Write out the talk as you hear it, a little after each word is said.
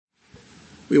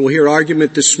We will hear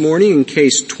argument this morning in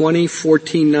Case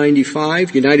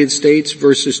 20-1495, United States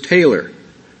versus Taylor.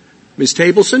 Ms.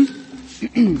 Tableson?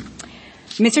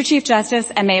 Mr. Chief Justice,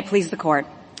 and may it please the Court.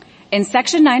 In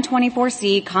Section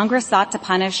 924C, Congress sought to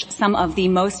punish some of the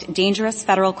most dangerous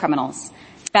federal criminals,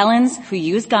 felons who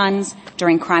use guns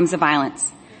during crimes of violence.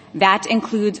 That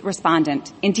includes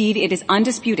Respondent. Indeed, it is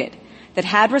undisputed that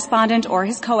had Respondent or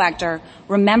his co-actor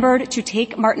remembered to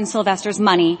take Martin Sylvester's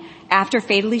money after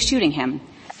fatally shooting him,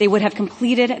 they would have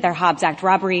completed their Hobbs Act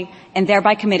robbery and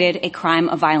thereby committed a crime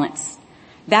of violence.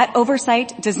 That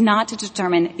oversight does not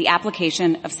determine the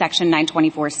application of Section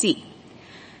 924C.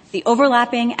 The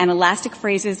overlapping and elastic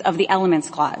phrases of the Elements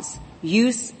Clause,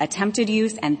 use, attempted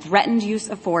use, and threatened use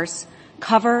of force,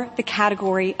 cover the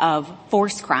category of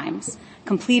force crimes,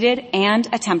 completed and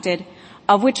attempted,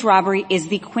 of which robbery is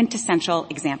the quintessential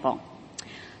example.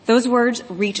 Those words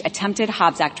reach attempted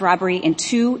Hobbs Act robbery in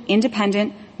two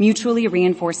independent, mutually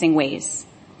reinforcing ways.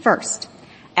 First,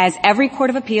 as every court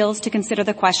of appeals to consider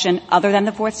the question other than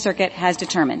the Fourth Circuit has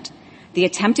determined, the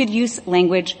attempted use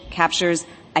language captures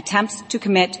attempts to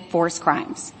commit force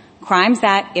crimes, crimes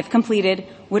that, if completed,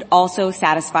 would also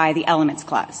satisfy the Elements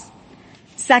Clause.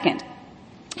 Second,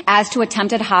 as to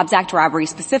attempted Hobbs Act robbery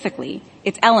specifically,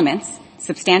 its elements,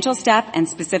 substantial step and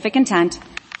specific intent,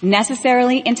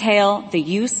 necessarily entail the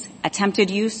use,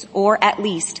 attempted use, or at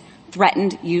least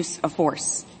threatened use of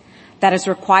force. That is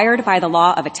required by the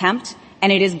law of attempt,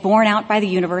 and it is borne out by the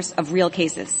universe of real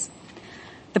cases.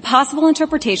 The possible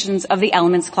interpretations of the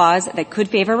Elements Clause that could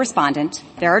favor Respondent,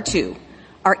 there are two,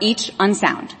 are each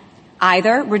unsound,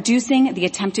 either reducing the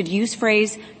attempted use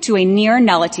phrase to a near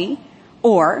nullity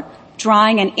or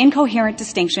drawing an incoherent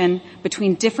distinction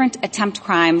between different attempt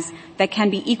crimes that can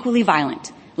be equally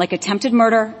violent, like attempted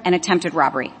murder and attempted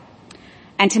robbery.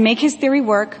 And to make his theory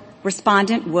work,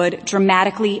 Respondent would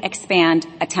dramatically expand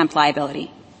attempt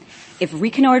liability. If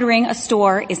reconnoitering a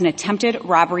store is an attempted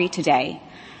robbery today,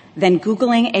 then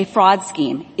Googling a fraud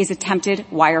scheme is attempted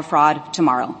wire fraud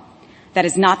tomorrow. That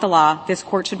is not the law. This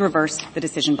Court should reverse the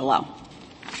decision below.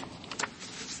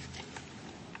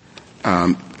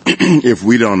 If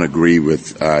we don't agree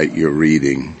with your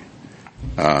reading,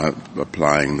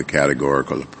 applying the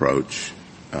categorical approach,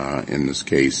 in this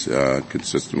case,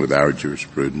 consistent with our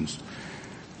jurisprudence,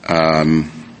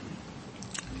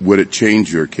 would it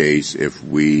change your case if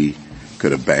we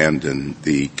could abandon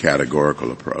the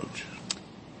categorical approach?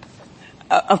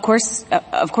 Of course,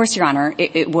 Your Honor,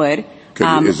 it would.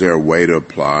 Is there a way to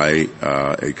apply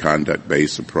a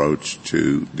conduct-based approach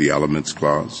to the Elements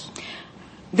Clause?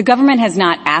 The government has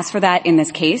not asked for that in this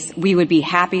case. We would be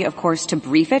happy, of course, to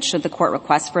brief it should the Court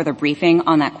request further briefing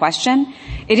on that question.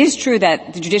 It is true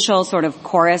that the judicial sort of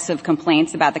chorus of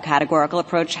complaints about the categorical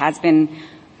approach has been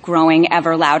growing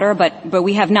ever louder, but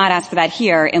we have not asked for that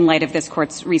here in light of this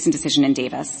Court's recent decision in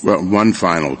Davis. Well, one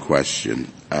final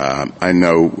question. I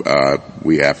know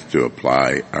we have to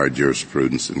apply our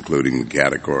jurisprudence, including the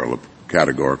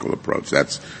categorical approach.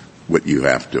 That's what you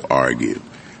have to argue.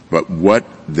 But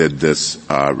what did this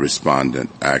Respondent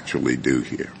actually do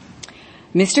here?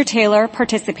 Mr. Taylor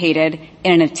participated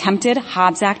in an attempted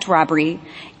Hobbs Act robbery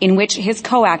in which his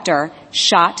co-actor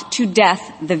shot to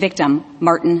death the victim,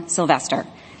 Martin Sylvester.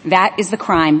 That is the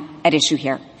crime at issue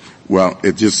here. Well,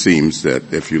 it just seems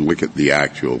that if you look at the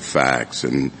actual facts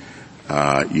and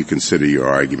you consider your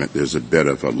argument, there's a bit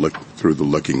of a look through the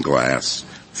looking glass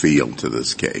feel to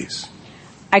this case.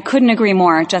 I couldn't agree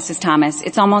more, Justice Thomas.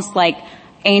 It's almost like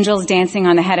angels dancing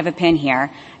on the head of a pin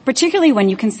here, particularly when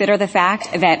you consider the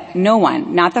fact that no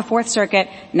one, not the Fourth Circuit,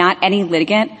 not any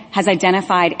litigant, has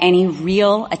identified any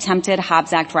real attempted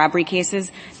Hobbs Act robbery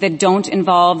cases that don't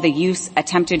involve the use,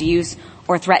 attempted use,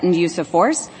 or threatened use of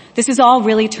force. This is all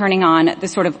really turning on the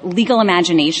sort of legal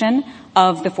imagination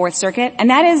of the Fourth Circuit, and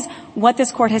that is what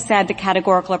this Court has said the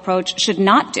categorical approach should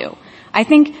not do. I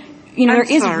think, there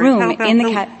is room in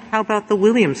the How about the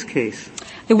Williams case?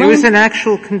 There was an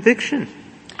actual conviction.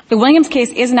 The Williams case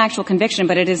is an actual conviction,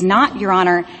 but it is not, Your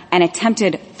Honor, an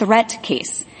attempted threat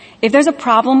case. If there's a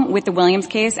problem with the Williams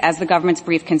case, as the government's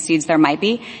brief concedes there might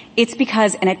be, it's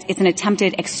because it's an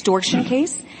attempted extortion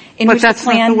case. But that's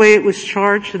not the way it was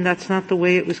charged, and that's not the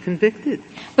way it was convicted.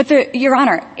 But Your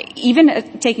Honor,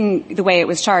 even taking the way it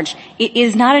was charged, it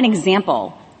is not an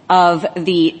example of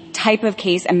the type of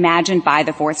case imagined by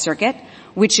the Fourth Circuit,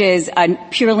 which is a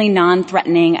purely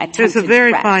non-threatening attempted threat. There's a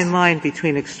very fine line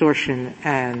between extortion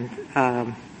and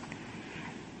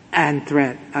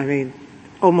threat. I mean,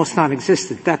 almost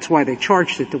non-existent. That's why they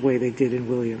charged it the way they did in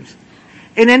Williams.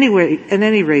 At any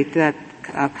rate, that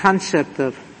concept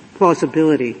of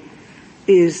plausibility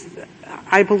is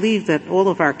I believe that all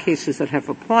of our cases that have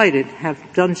applied it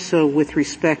have done so with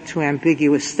respect to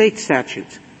ambiguous state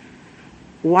statutes.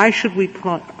 Why should we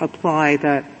apply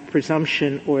that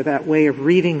presumption or that way of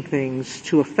reading things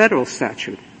to a federal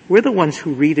statute? We're the ones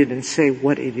who read it and say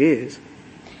what it is.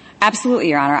 Absolutely,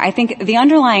 Your Honor. I think the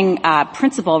underlying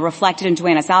principle reflected in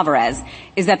Duenas-Alvarez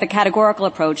is that the categorical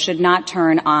approach should not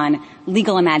turn on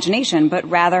legal imagination, but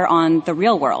rather on the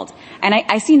real world. And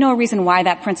I see no reason why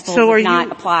that principle does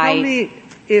not apply. Tell me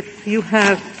if you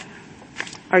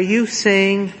are you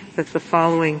saying that the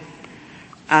following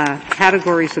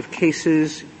categories of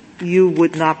cases you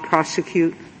would not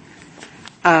prosecute?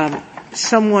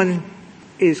 Someone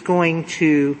is going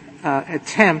to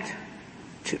attempt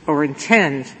to, or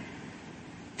intend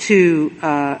to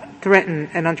threaten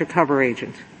an undercover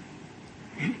agent,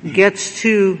 gets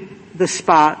to the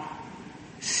spot,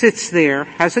 sits there,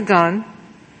 has a gun,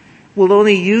 will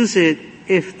only use it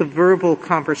if the verbal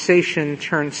conversation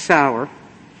turns sour,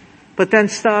 but then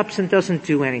stops and doesn't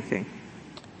do anything.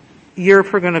 You're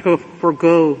going to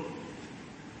forgo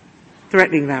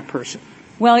threatening that person.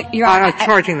 Well, Your Honor,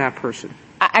 charging that person.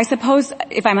 I suppose,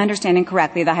 if I'm understanding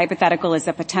correctly, the hypothetical is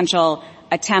a potential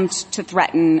attempt to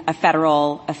threaten a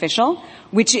federal official,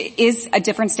 which is a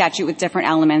different statute with different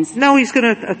elements. No, he's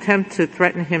going to attempt to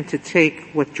threaten him to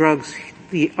take what drugs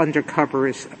the undercover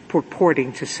is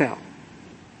purporting to sell.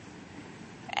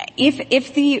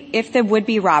 If the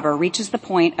would-be robber reaches the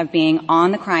point of being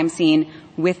on the crime scene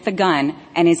with the gun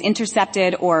and is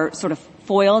intercepted or sort of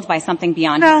foiled by something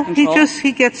beyond his control. No,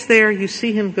 he gets there, you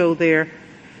see him go there.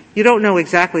 You don't know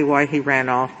exactly why he ran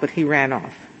off, but he ran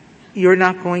off. You're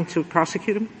not going to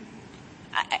prosecute him?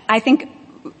 I think,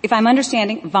 if I'm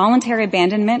understanding, voluntary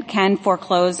abandonment can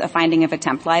foreclose a finding of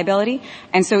attempt liability.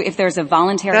 And so if there's a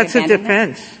voluntary abandonment.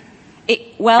 That's a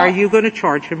defense. Are you going to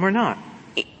charge him or not?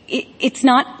 It's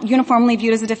not uniformly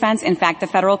viewed as a defense. In fact, the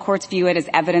federal courts view it as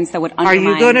evidence that would undermine.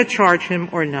 Are you going to charge him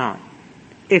or not?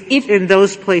 If in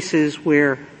those places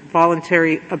where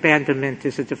voluntary abandonment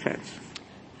is a defense.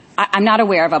 I'm not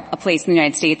aware of a place in the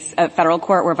United States, a federal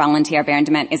court, where voluntary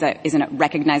abandonment is a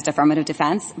recognized affirmative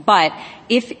defense. But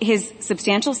if his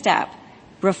substantial step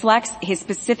reflects his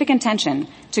specific intention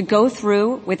to go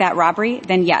through with that robbery,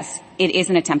 then yes, it is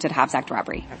an attempted Hobbs Act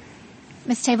robbery.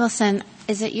 Ms. Tableson,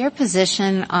 is it your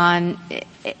position on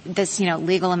this,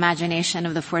 legal imagination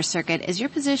of the Fourth Circuit? Is your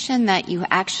position that you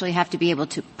actually have to be able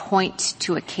to point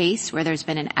to a case where there's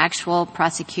been an actual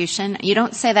prosecution? You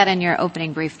don't say that in your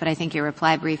opening brief, but I think your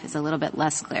reply brief is a little bit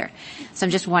less clear. So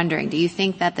I'm just wondering, do you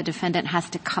think that the defendant has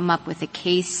to come up with a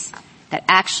case that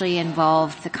actually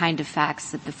involved the kind of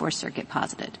facts that the Fourth Circuit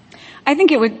posited? I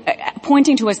think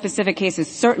pointing to a specific case is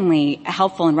certainly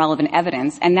helpful and relevant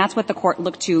evidence, and that's what the court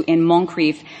looked to in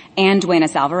Moncrief and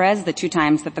Duenas-Alvarez, the two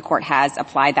times that the court has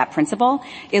applied that principle.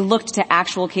 It looked to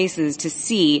actual cases to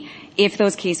see if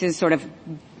those cases sort of,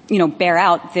 bear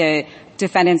out the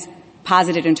defendant's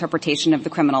positive interpretation of the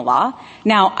criminal law.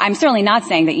 Now, I'm certainly not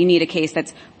saying that you need a case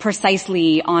that's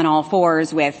precisely on all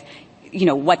fours with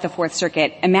what the Fourth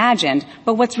Circuit imagined.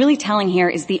 But what's really telling here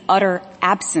is the utter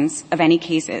absence of any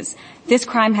cases. This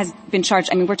crime has been charged,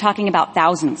 we're talking about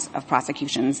thousands of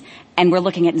prosecutions, and we're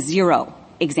looking at 0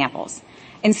 examples.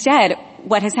 Instead,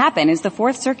 what has happened is the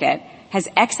Fourth Circuit has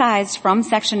excised from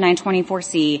Section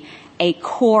 924C a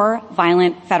core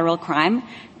violent federal crime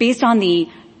based on the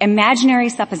imaginary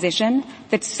supposition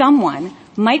that someone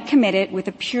might commit it with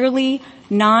a purely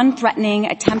non-threatening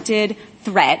attempted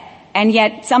threat and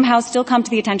yet somehow still come to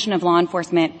the attention of law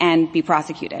enforcement and be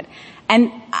prosecuted.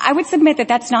 And I would submit that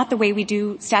that's not the way we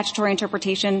do statutory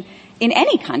interpretation in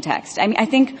any context. I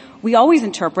think we always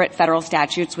interpret federal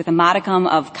statutes with a modicum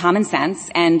of common sense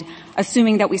and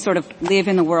assuming that we sort of live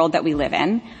in the world that we live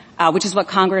in, which is what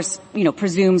Congress,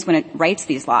 presumes when it writes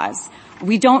these laws.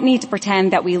 We don't need to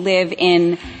pretend that we live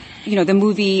in, the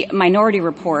movie Minority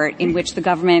Report, in which the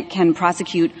government can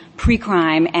prosecute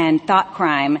pre-crime and thought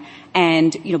crime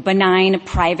and, benign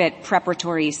private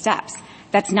preparatory steps.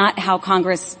 That's not how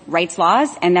Congress writes laws,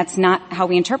 and that's not how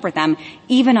we interpret them,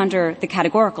 even under the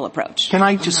categorical approach. Can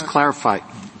I just clarify?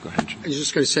 Go ahead. I was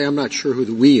just going to say I'm not sure who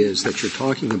the we is that you're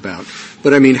talking about.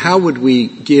 But, how would we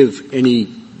give any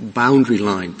boundary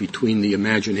line between the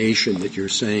imagination that you're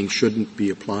saying shouldn't be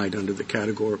applied under the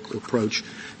categorical approach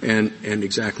and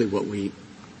exactly what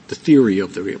the theory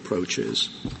of the approach is?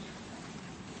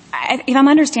 If I'm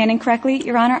understanding correctly,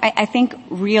 Your Honor, I think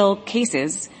real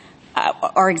cases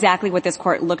are exactly what this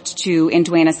court looked to in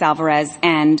Duenas-Alvarez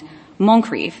and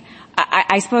Moncrief.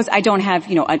 I suppose I don't have,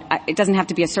 it doesn't have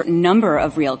to be a certain number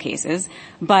of real cases,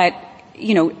 but,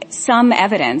 some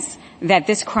evidence that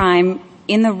this crime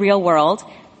in the real world,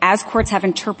 as courts have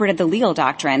interpreted the legal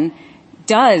doctrine,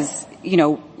 does,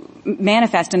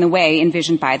 manifest in the way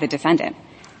envisioned by the defendant.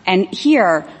 And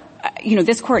here,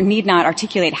 this court need not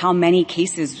articulate how many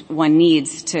cases one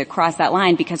needs to cross that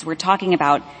line because we're talking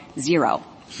about zero.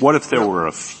 What if there were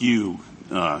a few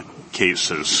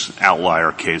cases,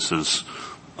 outlier cases,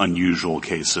 unusual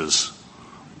cases?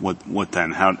 What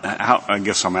then? How? I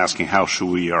guess I'm asking, how should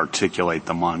we articulate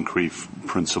the Moncrief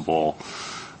principle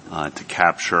to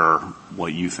capture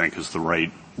what you think is the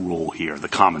right rule here, the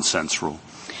common sense rule?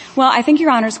 Well, I think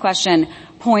Your Honor's question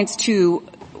points to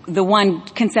the one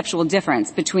conceptual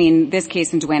difference between this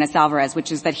case and Duenas-Alvarez,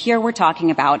 which is that here we're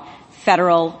talking about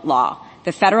federal law,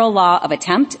 the federal law of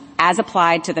attempt as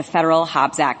applied to the federal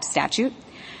Hobbs Act statute.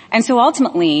 And so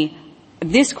ultimately,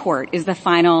 this court is the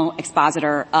final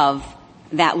expositor of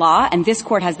that law, and this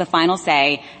court has the final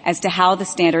say as to how the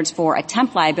standards for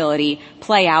attempt liability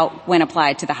play out when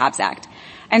applied to the Hobbs Act.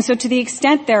 And so to the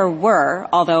extent there were,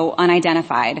 although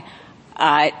unidentified,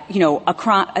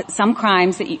 some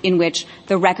crimes in which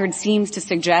the record seems to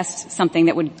suggest something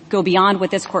that would go beyond what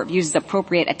this court views as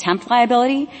appropriate attempt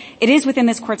liability, it is within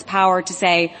this court's power to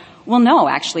say, well, no,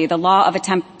 actually, the law of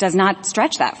attempt does not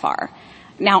stretch that far.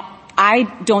 Now, I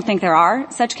don't think there are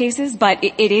such cases, but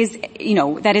it is,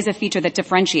 that is a feature that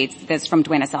differentiates this from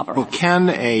Duenas-Alvarez.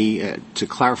 Well, to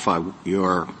clarify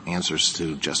your answers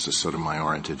to Justice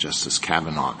Sotomayor and to Justice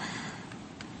Kavanaugh,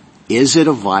 is it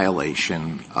a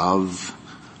violation of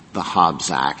the Hobbs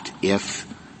Act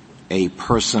if a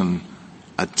person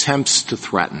attempts to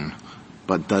threaten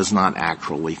but does not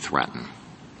actually threaten?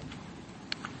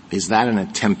 Is that an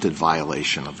attempted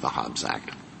violation of the Hobbs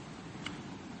Act?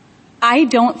 I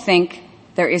don't think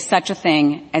there is such a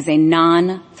thing as a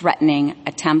non-threatening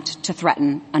attempt to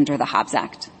threaten under the Hobbs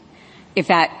Act, if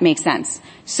that makes sense.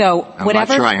 So I'm not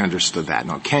sure I understood that.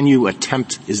 No, can you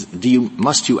attempt,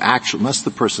 must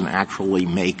the person actually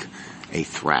make a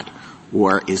threat?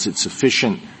 Or is it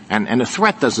sufficient, and a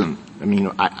threat doesn't,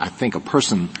 I think a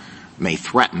person may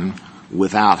threaten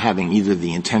without having either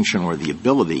the intention or the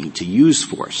ability to use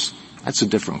force. That's a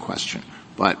different question.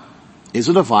 But is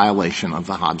it a violation of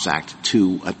the Hobbs Act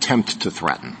to attempt to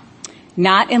threaten?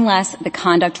 Not unless the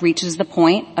conduct reaches the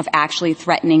point of actually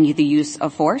threatening the use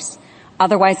of force.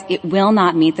 Otherwise, it will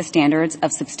not meet the standards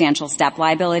of substantial step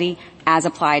liability as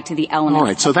applied to the elements.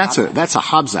 All right, so that's a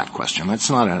Hobbs Act question. That's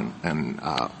not an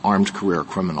Armed Career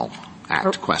Criminal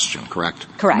Act question, correct?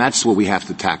 Correct. And that's what we have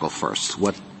to tackle first.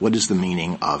 What is the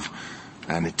meaning of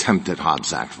an attempted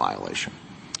Hobbs Act violation?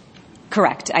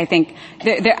 Correct. I think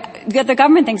the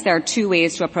government thinks there are two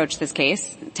ways to approach this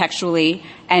case, textually,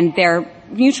 and they're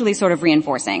mutually sort of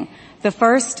reinforcing. The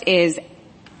first is,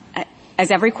 as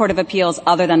every court of appeals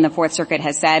other than the Fourth Circuit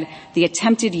has said, the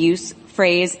attempted use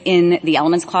phrase in the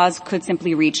elements clause could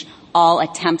simply reach all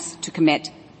attempts to commit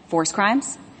force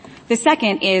crimes. The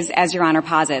second is, as Your Honor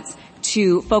posits,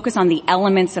 to focus on the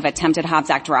elements of attempted Hobbs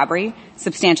Act robbery,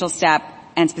 substantial step,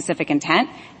 and specific intent,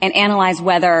 and analyze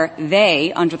whether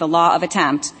they, under the law of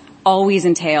attempt, always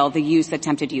entail the use,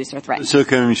 attempted use, or threat. So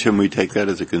can we take that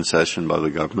as a concession by the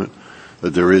government, that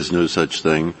there is no such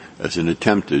thing as an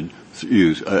attempted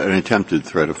use, an attempted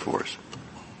threat of force?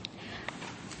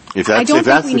 If that's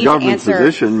the government's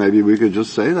position, maybe we could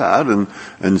just say that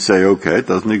and say, okay, it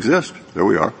doesn't exist. There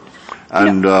we are.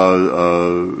 And,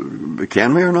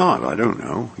 can we or not? I don't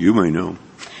know. You may know.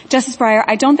 Justice Breyer,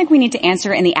 I don't think we need to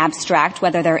answer in the abstract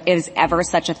whether there is ever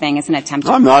such a thing as an attempt.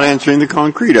 I'm not answering the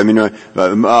concrete.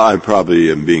 I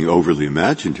probably am being overly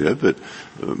imaginative, but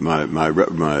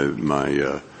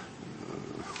my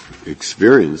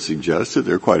experience suggests that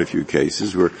there are quite a few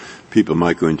cases where people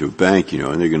might go into a bank,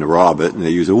 and they're going to rob it, and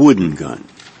they use a wooden gun,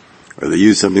 or they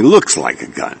use something that looks like a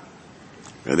gun,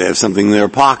 or they have something in their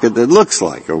pocket that looks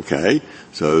like, okay.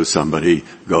 So somebody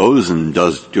goes and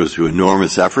goes through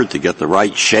enormous effort to get the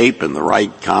right shape and the right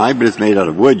kind, but it's made out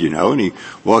of wood, and he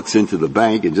walks into the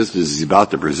bank, and just as he's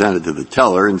about to present it to the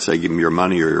teller and say, give me your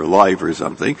money or your life or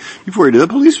something, before he does, the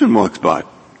policeman walks by.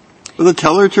 Well, the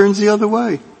teller turns the other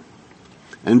way.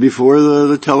 And before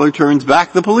the teller turns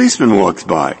back, the policeman walks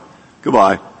by.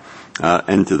 Goodbye.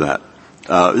 End to that.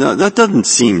 No, that doesn't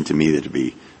seem to me to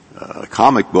be a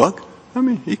comic book.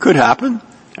 It could happen.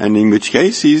 And in which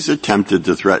case he's attempted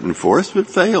to threaten force but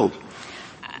failed.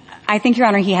 I think, Your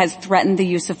Honor, he has threatened the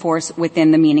use of force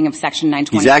within the meaning of Section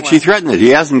 924. He's actually threatened it. He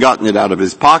hasn't gotten it out of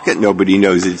his pocket. Nobody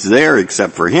knows it's there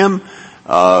except for him.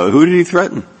 Who did he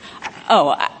threaten?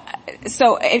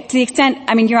 So to the extent,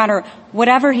 Your Honor,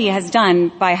 whatever he has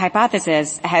done by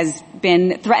hypothesis has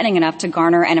been threatening enough to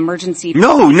garner an emergency.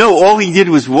 No, all he did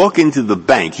was walk into the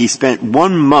bank. He spent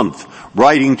 1 month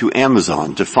writing to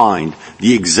Amazon to find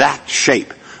the exact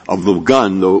shape of the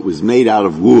gun, though it was made out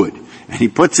of wood. and he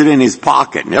puts it in his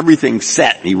pocket, and everything's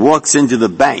set, and he walks into the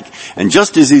bank. And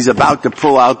just as he's about to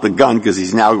pull out the gun, because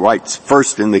he's now right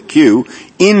first in the queue,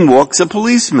 in walks a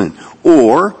policeman.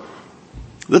 Or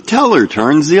the teller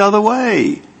turns the other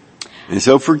way. And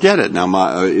so forget it. Now,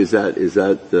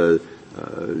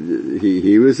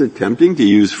 he was attempting to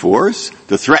use force,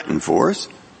 to threaten force.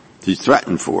 To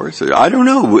threaten force. I don't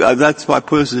know. That's why I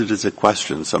pose it as a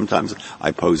question. Sometimes I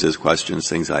pose as questions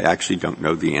things I actually don't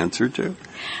know the answer to.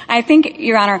 I think,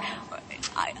 Your Honor,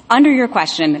 under your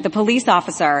question, the police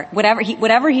officer, whatever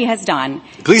he has done.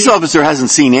 The police officer hasn't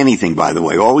seen anything, by the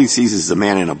way. All he sees is a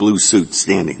man in a blue suit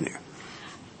standing there.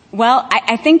 Well,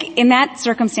 I think in that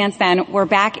circumstance then we're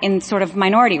back in sort of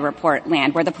Minority Report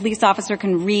land where the police officer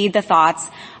can read the thoughts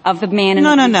of the man in the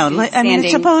blue suit standing. I mean,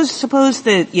 suppose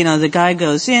that, the guy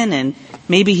goes in and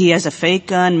maybe he has a fake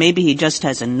gun, maybe he just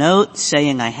has a note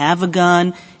saying I have a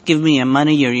gun, give me your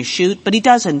money or you shoot, but he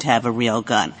doesn't have a real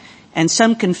gun. And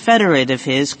some Confederate of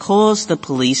his calls the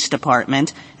police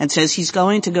department and says he's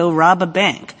going to go rob a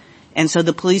bank. And so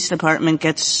the police department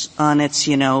gets on its,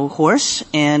 horse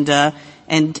and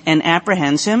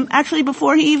apprehends him actually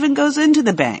before he even goes into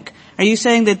the bank. Are you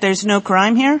saying that there's no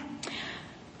crime here?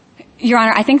 Your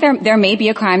Honor, I think there may be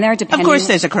a crime there depending of course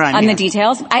there's a crime on here. The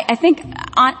details. I think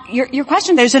on your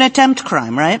question. There's an attempt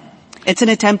crime, right? It's an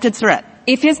attempted threat.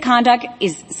 If his conduct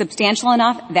is substantial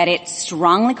enough that it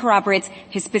strongly corroborates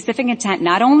his specific intent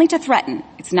not only to threaten,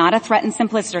 it's not a threaten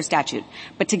simpliciter statute,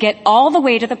 but to get all the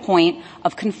way to the point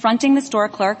of confronting the store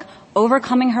clerk,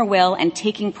 overcoming her will, and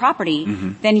taking property,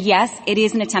 then yes, it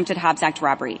is an attempted Hobbs Act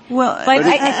robbery. Well, but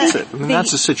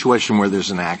that's a situation where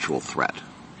there's an actual threat.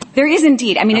 There is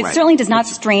indeed. I mean, it certainly does not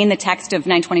strain the text of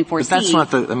 924C.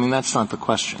 But that's not the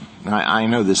question. I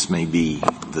know this may be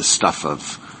the stuff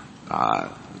of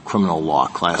criminal law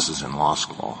classes in law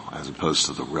school as opposed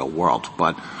to the real world,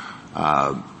 but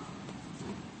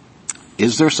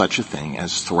is there such a thing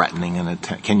as threatening an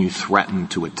attempt? Can you threaten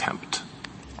to attempt?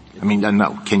 I mean,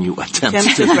 no, can you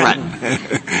attempt to threaten?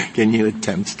 Can you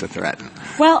attempt to threaten?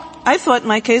 Well, I thought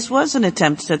my case was an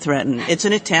attempt to threaten. It's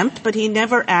an attempt, but he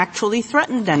never actually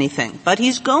threatened anything. But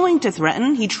he's going to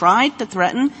threaten. He tried to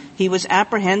threaten. He was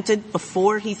apprehended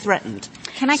before he threatened.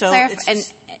 Can I clarify?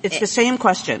 It's the same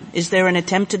question. Is there an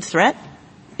attempted threat?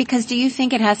 Because do you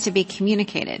think it has to be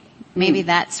communicated? Maybe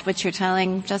that's what you're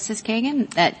telling Justice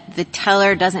Kagan, that the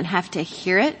teller doesn't have to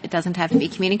hear it. It doesn't have to be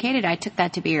communicated. I took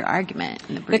that to be your argument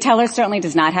in the brief. The teller certainly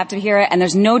does not have to hear it, and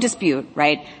there's no dispute,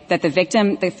 right, that the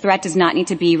threat does not need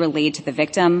to be relayed to the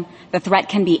victim. The threat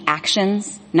can be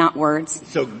actions, not words.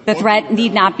 So the threat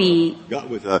need not be...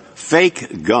 With a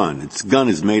fake gun. Its gun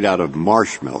is made out of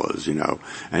marshmallows, and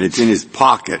it's in his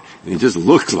pocket, and it just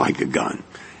looks like a gun.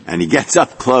 And he gets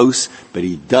up close, but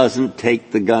he doesn't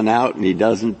take the gun out and he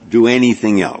doesn't do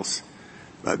anything else.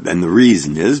 And the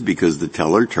reason is because the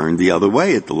teller turned the other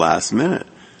way at the last minute.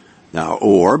 Now,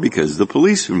 or because the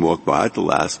policeman walked by at the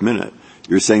last minute.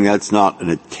 You're saying that's not an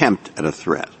attempt at a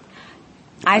threat.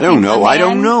 I don't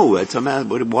know. It's a man,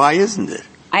 but why isn't it?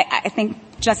 I think,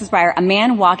 Justice Breyer, a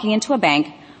man walking into a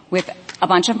bank with a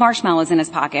bunch of marshmallows in his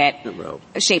pocket,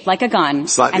 shaped like a gun,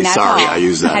 slightly sorry I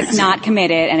use that has example. Not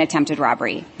committed an attempted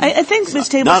robbery. I think, Ms.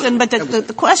 Tableson, but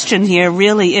the question here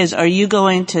really is, are you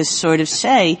going to sort of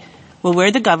say, well, we're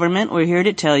the government, we're here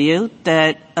to tell you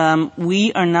that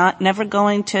we are never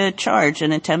going to charge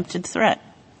an attempted threat?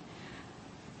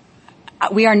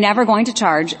 We are never going to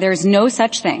charge. There is no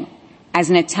such thing as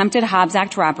an attempted Hobbs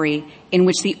Act robbery in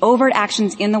which the overt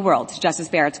actions in the world, to Justice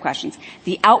Barrett's questions,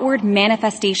 the outward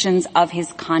manifestations of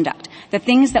his conduct, the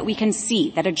things that we can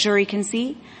see, that a jury can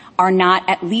see, are not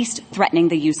at least threatening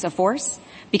the use of force,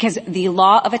 because the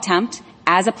law of attempt,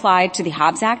 as applied to the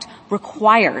Hobbs Act,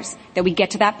 requires that we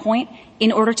get to that point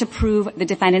in order to prove the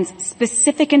defendant's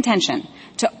specific intention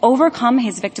to overcome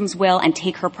his victim's will and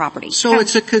take her property. So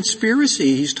it's a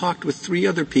conspiracy. He's talked with 3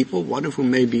 other people, one of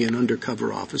whom may be an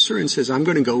undercover officer, and says, I'm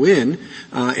going to go in,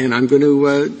 and I'm going to,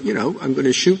 I'm going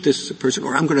to shoot this person,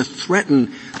 or I'm going to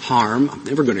threaten harm. I'm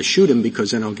never going to shoot him because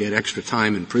then I'll get extra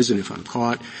time in prison if I'm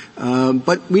caught.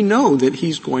 But we know that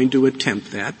he's going to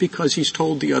attempt that because he's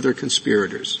told the other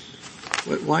conspirators.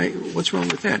 What's wrong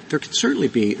with that? There could certainly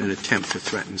be an attempt to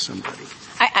threaten somebody.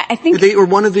 I think... Or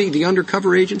one of the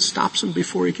undercover agents stops him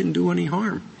before he can do any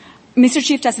harm. Mr.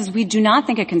 Chief Justice, we do not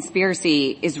think a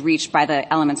conspiracy is reached by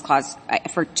the Elements Clause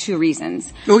for 2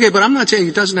 reasons. Okay, but I'm not saying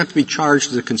it doesn't have to be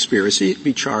charged as a conspiracy. It can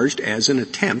be charged as an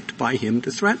attempt by him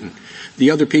to threaten.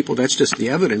 The other people, that's just the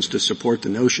evidence to support the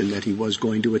notion that he was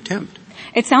going to attempt.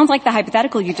 It sounds like the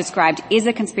hypothetical you described is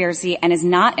a conspiracy and is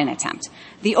not an attempt.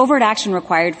 The overt action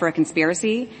required for a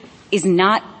conspiracy is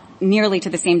not nearly to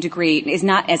the same degree, is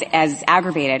not as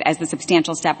aggravated as the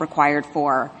substantial step required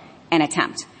for an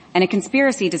attempt. And a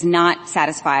conspiracy does not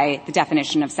satisfy the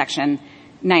definition of Section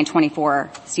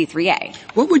 924C3A.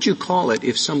 What would you call it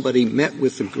if somebody met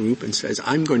with the group and says,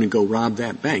 I'm going to go rob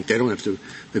that bank? They don't have to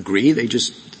agree. They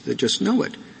just know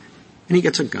it. And he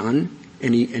gets a gun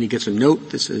and he gets a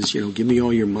note that says, give me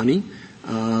all your money.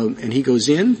 And he goes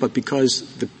in, but because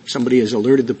somebody has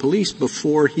alerted the police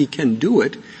before he can do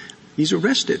it, he's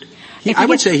arrested. I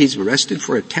would say he's arrested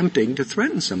for attempting to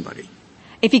threaten somebody.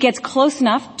 If he gets close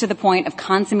enough to the point of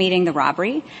consummating the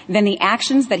robbery, then the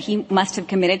actions that he must have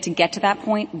committed to get to that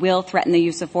point will threaten the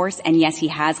use of force, and yes, he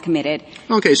has committed.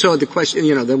 Okay, so the question,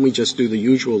 then we just do the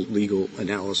usual legal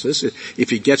analysis. If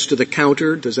he gets to the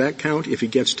counter, does that count? If he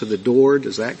gets to the door,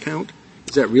 does that count?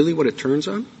 Is that really what it turns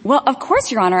on? Well, of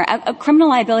course, Your Honor. Criminal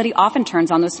liability often turns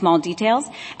on those small details.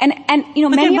 And many of Your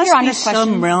Honor's questions. There must be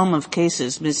some realm of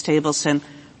cases, Ms. Tableson,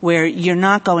 where you're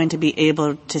not going to be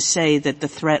able to say that the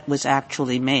threat was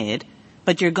actually made,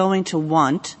 but you're going to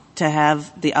want to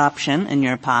have the option in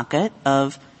your pocket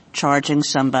of charging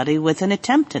somebody with an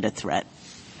attempt at a threat.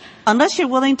 Unless you're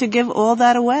willing to give all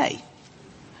that away.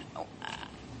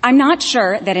 I'm not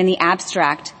sure that in the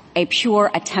abstract a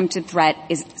pure attempted threat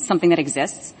is something that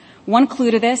exists. One clue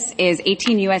to this is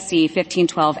 18 U.S.C.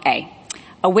 1512A,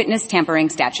 a witness tampering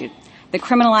statute that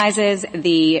criminalizes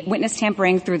the witness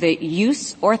tampering through the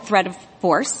use or threat of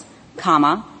force,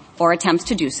 or attempts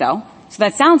to do so. So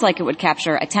that sounds like it would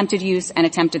capture attempted use and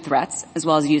attempted threats, as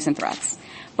well as use and threats.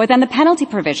 But then the penalty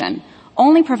provision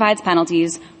only provides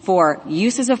penalties for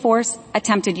uses of force,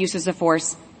 attempted uses of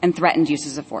force, and threatened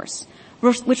uses of force,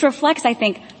 which reflects, I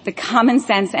think, the common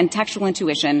sense and textual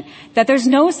intuition that there's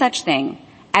no such thing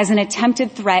as an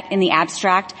attempted threat in the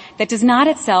abstract that does not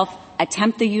itself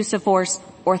attempt the use of force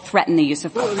or threaten the use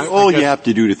of force. All you have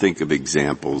to do to think of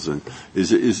examples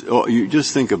is you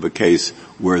just think of a case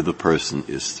where the person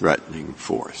is threatening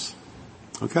force.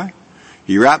 Okay?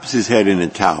 He wraps his head in a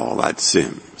towel, that's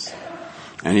Sims.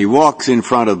 And he walks in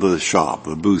front of the shop,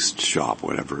 the Boost shop,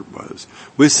 whatever it was,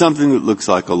 with something that looks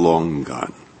like a long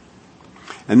gun.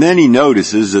 And then he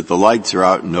notices that the lights are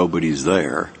out and nobody's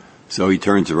there, so he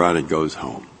turns around and goes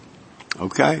home.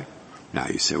 Okay? Now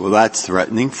you say, well, that's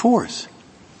threatening force.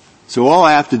 So all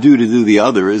I have to do the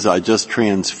other is I just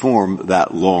transform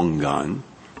that long gun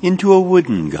into a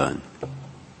wooden gun.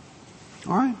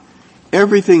 All right?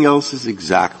 Everything else is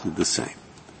exactly the same.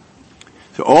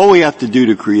 So all we have to do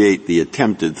to create the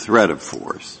attempted threat of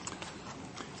force,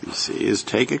 you see, is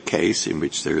take a case in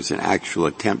which there's an actual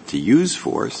attempt to use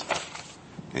force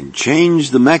and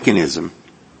change the mechanism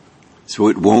so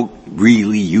it won't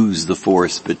really use the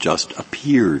force but just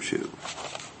appear to.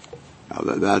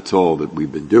 Now, that's all that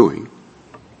we've been doing.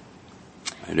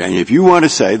 And if you want to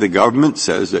say the government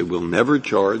says they will never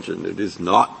charge, and it is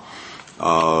not,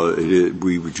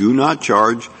 we do not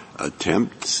charge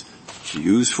attempts to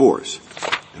use force.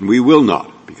 And we will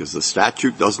not, because the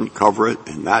statute doesn't cover it,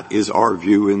 and that is our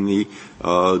view in the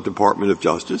Department of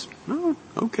Justice. Oh,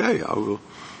 okay, I will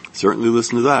certainly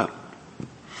listen to that.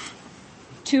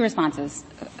 Two responses.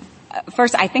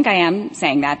 First, I think I am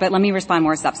saying that, but let me respond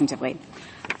more substantively.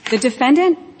 The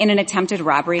defendant in an attempted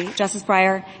robbery, Justice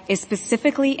Breyer, is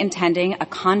specifically intending a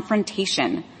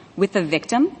confrontation with the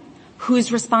victim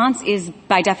whose response is,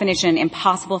 by definition,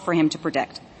 impossible for him to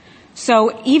predict.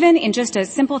 So even in just a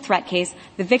simple threat case,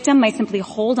 the victim might simply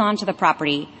hold on to the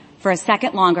property for a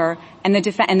second longer and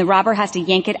the robber has to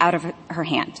yank it out of her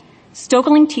hand.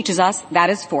 Stoeckling teaches us that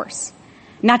is force,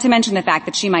 not to mention the fact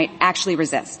that she might actually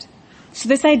resist. So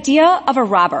this idea of a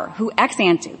robber who ex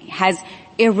ante has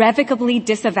irrevocably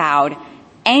disavowed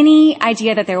any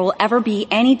idea that there will ever be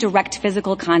any direct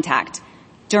physical contact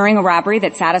during a robbery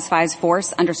that satisfies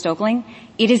force under Stoeckling,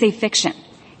 it is a fiction.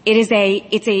 It's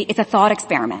a thought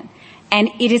experiment. And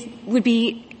would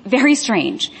be very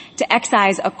strange to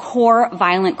excise a core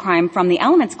violent crime from the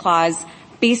elements clause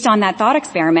based on that thought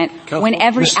experiment when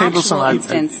every actual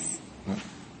instance.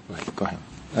 Go ahead.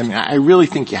 I mean, I really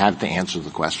think you have to answer the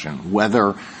question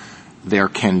whether there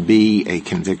can be a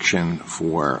conviction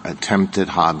for attempted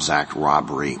Hobbs Act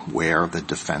robbery where the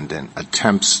defendant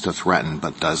attempts to threaten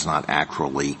but does not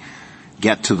actually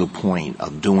get to the point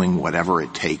of doing whatever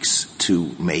it takes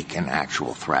to make an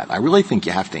actual threat. I really think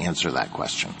you have to answer that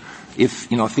question. If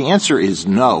the answer is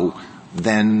no,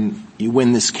 then you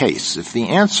win this case. If the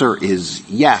answer is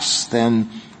yes,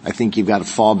 then I think you've got to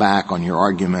fall back on your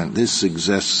argument. This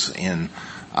exists in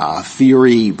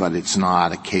theory, but it's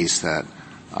not a case that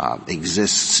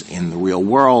exists in the real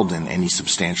world in any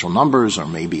substantial numbers or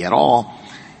maybe at all.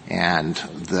 and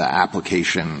the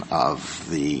application of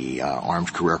the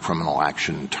Armed Career Criminal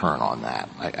Action turn on that?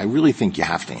 I really think you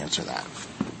have to answer that.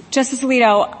 Justice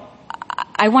Alito,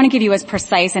 I want to give you as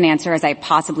precise an answer as I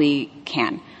possibly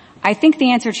can. I think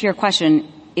the answer to your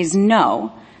question is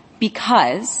no,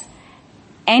 because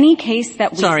any case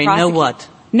that we no what?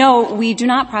 No, we do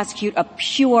not prosecute a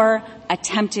pure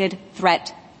attempted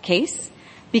threat case,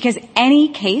 because any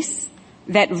case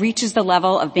that reaches the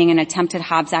level of being an attempted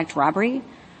Hobbs Act robbery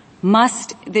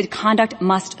the conduct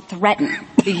must threaten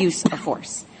the use of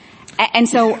force. And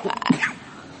so,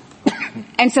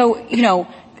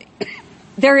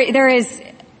 there is,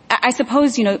 I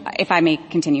suppose, if I may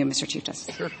continue, Mr. Chief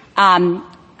Justice. Sure.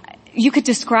 You could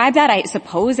describe that, I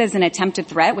suppose, as an attempted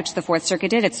threat, which the Fourth Circuit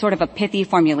did. It's sort of a pithy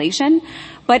formulation.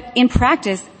 But in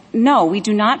practice, no, we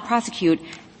do not prosecute,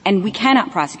 and we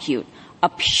cannot prosecute, a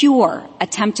pure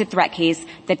attempted threat case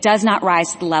that does not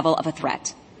rise to the level of a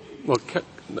threat. Well,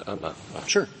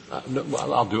 sure. No,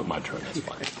 I'll do it my turn. That's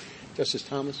fine. Justice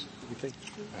Thomas, you think?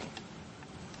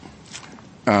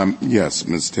 Yes,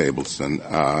 Ms. Tableson.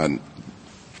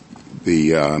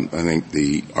 I think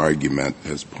the argument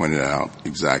has pointed out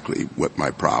exactly what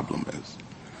my problem is.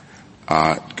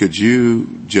 Could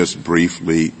you just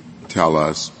briefly tell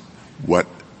us what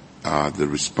the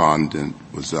respondent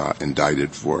was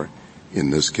indicted for in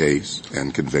this case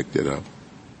and convicted of?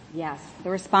 Yes. The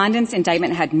respondent's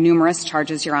indictment had numerous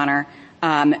charges, Your Honor.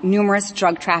 Numerous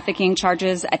drug trafficking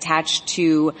charges attached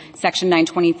to Section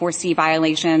 924C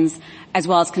violations, as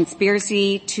well as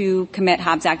conspiracy to commit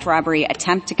Hobbs Act robbery,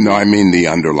 attempt to commit... No, I mean the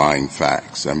underlying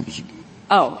facts.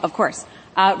 Oh, of course.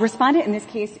 Respondent in this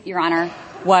case, Your Honor,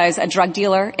 was a drug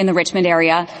dealer in the Richmond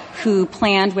area who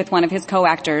planned with one of his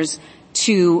co-actors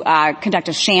to conduct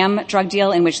a sham drug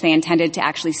deal in which they intended to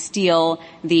actually steal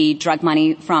the drug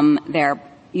money from their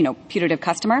putative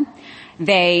customer.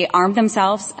 They armed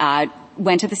themselves,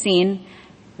 went to the scene.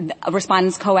 A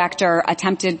respondent's co-actor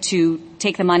attempted to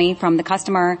take the money from the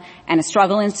customer, and a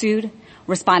struggle ensued.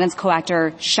 Respondent's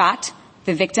co-actor shot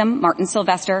the victim, Martin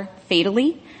Sylvester,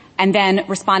 fatally, and then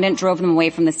respondent drove them away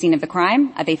from the scene of the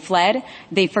crime. They fled.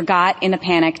 They forgot in the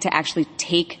panic to actually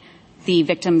take the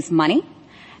victim's money.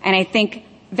 And I think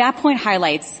that point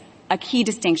highlights a key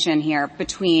distinction here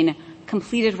between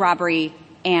completed robbery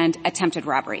and attempted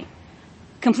robbery.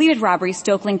 Completed robbery,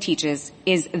 Stoeckling teaches,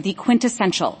 is the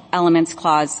quintessential Elements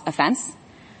Clause offense.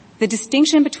 The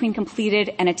distinction between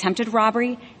completed and attempted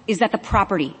robbery is that the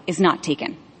property is not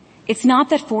taken. It's not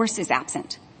that force is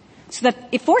absent. So that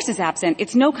if force is absent,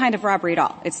 it's no kind of robbery at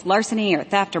all. It's larceny or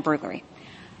theft or burglary.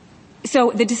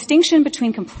 So the distinction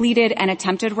between completed and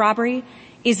attempted robbery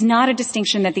is not a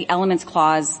distinction that the Elements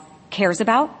Clause cares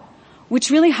about, which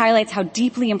really highlights how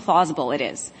deeply implausible it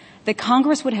is that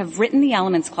Congress would have written the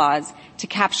Elements Clause to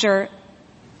capture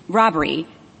robbery,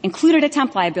 included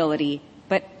attempt liability,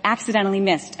 but accidentally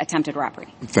missed attempted robbery.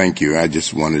 Thank you. I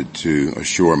just wanted to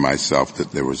assure myself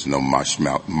that there was no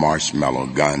marshmallow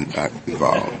gun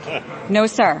involved. No,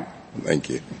 sir. Thank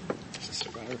you.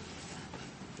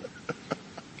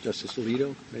 Justice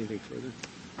Alito, anything further?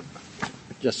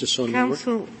 Justice Sotomayor.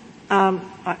 Counsel,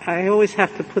 I always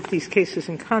have to put these cases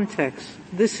in context.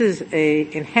 This is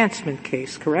a enhancement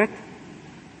case, correct?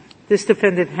 This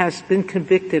defendant has been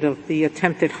convicted of the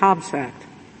attempted Hobbs Act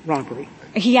robbery.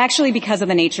 He actually, because of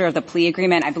the nature of the plea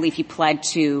agreement, I believe he pled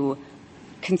to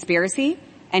conspiracy,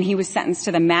 and he was sentenced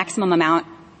to the maximum amount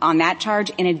on that charge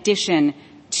in addition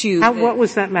to... What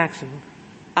was that maximum?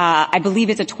 I believe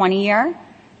it's a 20-year,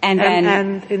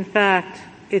 and in fact,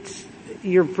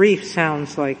 your brief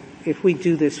sounds like if we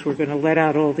do this, we're going to let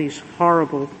out all these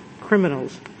horrible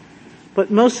criminals. But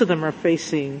most of them are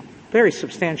facing very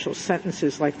substantial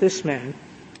sentences like this man.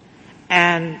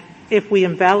 And if we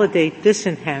invalidate this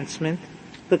enhancement,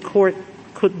 the court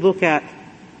could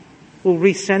will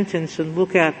re-sentence and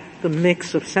look at the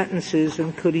mix of sentences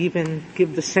and could even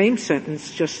give the same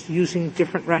sentence just using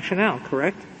different rationale,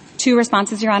 correct? Two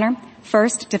responses, Your Honor.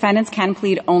 First, defendants can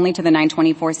plead only to the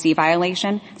 924C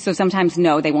violation, so sometimes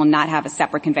no, they will not have a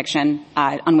separate conviction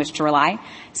on which to rely.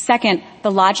 Second,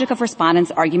 the logic of respondents'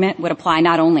 argument would apply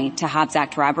not only to Hobbs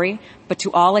Act robbery, but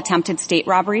to all attempted state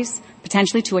robberies,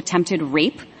 potentially to attempted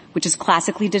rape, which is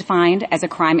classically defined as a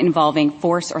crime involving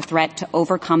force or threat to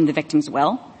overcome the victim's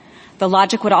will. The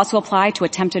logic would also apply to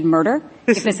attempted murder.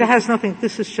 This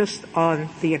is just on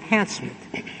the enhancement.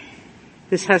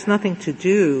 This has nothing to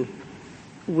do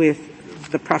with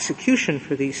the prosecution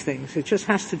for these things. It just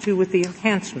has to do with the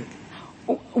enhancement.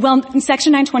 Well,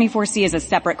 Section 924C is a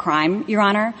separate crime, Your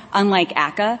Honor, unlike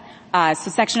ACCA.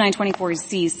 So Section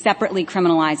 924C separately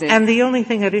criminalizes. And the only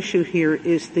thing at issue here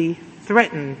is the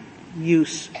threatened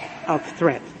use of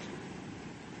threat.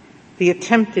 the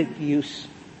attempted use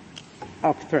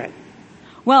of threat?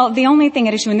 Well, the only thing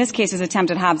at issue in this case is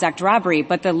attempted Hobbs Act robbery,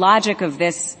 but the logic of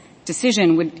this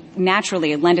decision would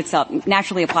naturally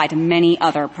apply to many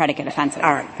other predicate offenses.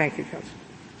 All right. Thank you, Counsel.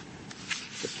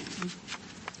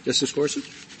 Justice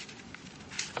Gorsuch?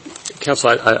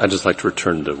 Counsel, I'd just like to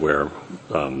return to where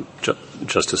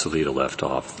Justice Alito left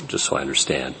off, just so I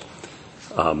understand.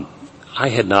 I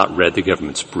had not read the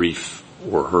government's brief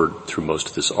or heard through most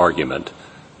of this argument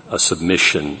a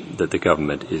submission that the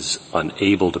government is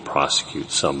unable to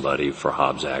prosecute somebody for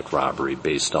Hobbs Act robbery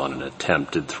based on an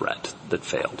attempted threat that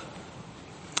failed.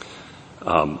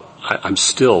 I'm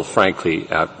still, frankly,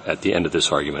 at the end of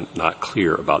this argument, not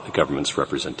clear about the government's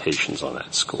representations on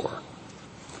that score.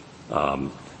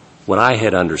 What I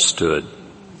had understood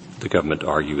the government to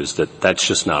argue is that that's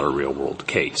just not a real-world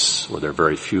case, or there are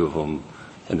very few of them,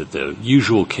 and that the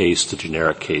usual case, the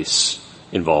generic case,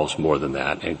 involves more than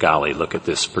that, and golly, look at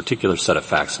this particular set of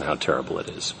facts and how terrible it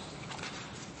is.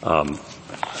 I'll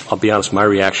be honest, my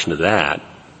reaction to that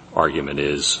argument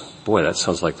is, boy, that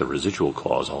sounds like the residual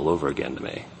clause all over again to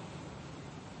me.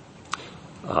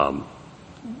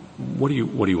 What do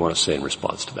you want to say in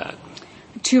response to that?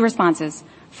 Two responses.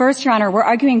 First, Your Honor, we're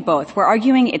arguing both. We're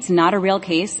arguing it's not a real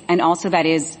case, and also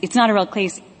it's not a real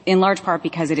case in large part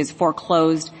because it is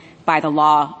foreclosed by the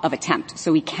law of attempt,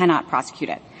 so we cannot prosecute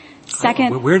it.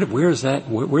 Second, where's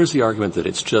the argument that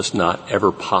it's just not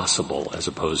ever possible, as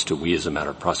opposed to we as a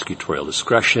matter of prosecutorial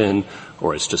discretion,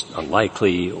 or it's just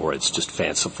unlikely, or it's just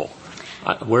fanciful?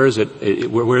 Where is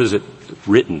it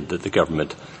written that the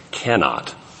government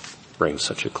cannot bring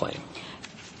such a claim?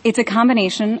 It's a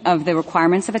combination of the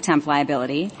requirements of attempt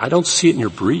liability. I don't see it in your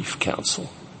brief, counsel.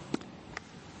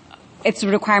 It's the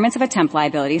requirements of attempt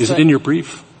liability. Is it in your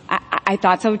brief? I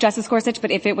thought so, Justice Gorsuch,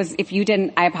 but if you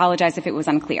didn't, I apologize if it was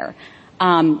unclear.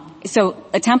 So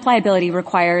attempt liability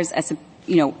requires a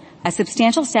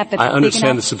substantial step that's I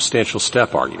understand the substantial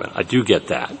step argument. I do get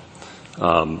that.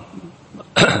 But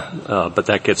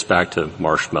that gets back to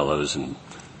marshmallows and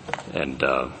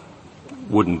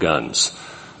wooden guns.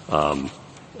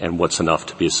 And what's enough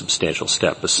to be a substantial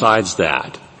step. Besides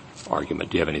that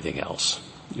argument, do you have anything else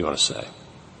you want to say?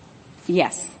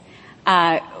 Yes.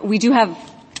 We do have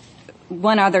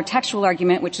one other textual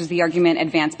argument, which is the argument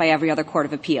advanced by every other court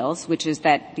of appeals, which is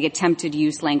that the attempted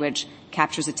use language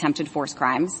captures attempted force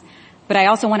crimes. But I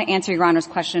also want to answer Your Honor's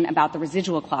question about the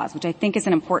residual clause, which I think is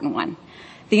an important one.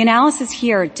 The analysis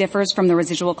here differs from the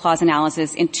residual clause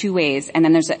analysis in two ways, and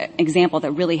then there's an example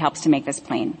that really helps to make this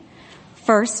plain.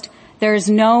 First, there is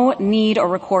no need or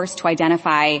recourse to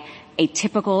identify a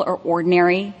typical or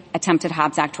ordinary attempted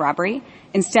Hobbs Act robbery.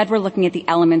 Instead, we're looking at the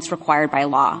elements required by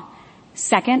law.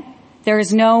 Second, there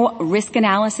is no risk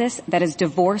analysis that is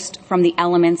divorced from the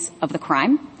elements of the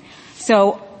crime.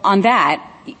 So on that,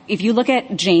 if you look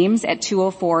at James at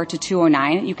 204 to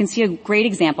 209, you can see a great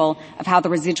example of how the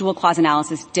residual clause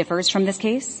analysis differs from this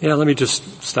case. Yeah, let me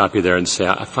just stop you there and say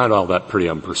I find all that pretty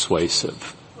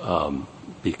unpersuasive,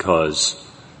 because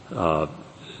to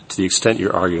the extent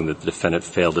you're arguing that the defendant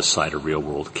failed to cite a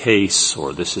real-world case,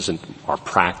 or this isn't our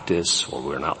practice, or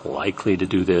we're not likely to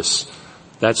do this,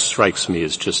 that strikes me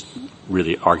as just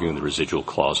really arguing the residual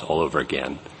clause all over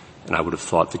again. And I would have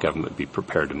thought the government would be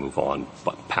prepared to move on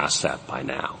past that by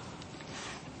now.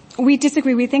 We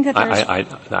disagree. We think that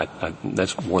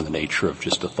that's more the nature of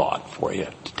just a thought for you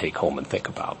to take home and think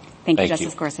about. Thank you,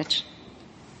 Justice Gorsuch.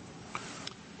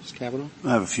 Mr. Kavanaugh?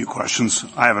 I have a few questions.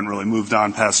 I haven't really moved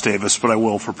on past Davis, but I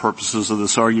will for purposes of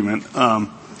this argument.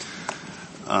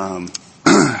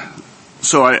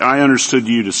 So I understood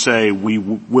you to say we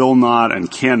will not and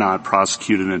cannot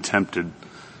prosecute an attempted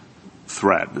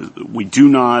threat. We do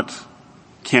not,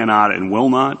 cannot, and will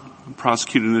not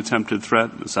prosecute an attempted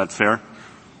threat. Is that fair?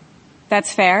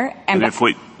 That's fair. And if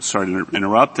we, sorry to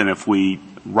interrupt, and if we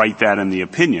write that in the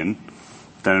opinion,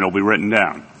 then it'll be written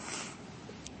down.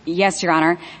 Yes, Your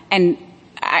Honor. And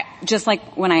just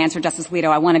like when I answered Justice Alito,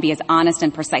 I want to be as honest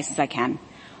and precise as I can.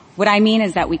 What I mean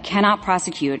is that we cannot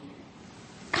prosecute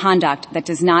conduct that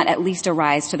does not at least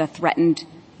arise to the threatened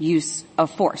use of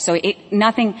force. So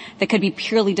nothing that could be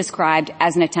purely described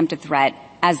as an attempted threat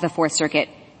as the Fourth Circuit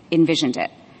envisioned it.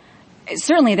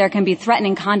 Certainly there can be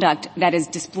threatening conduct that is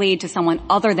displayed to someone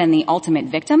other than the ultimate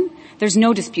victim. There's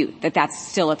no dispute that that's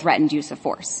still a threatened use of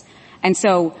force. And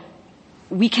so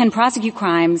we can prosecute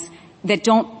crimes that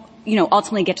don't,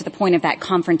 ultimately get to the point of that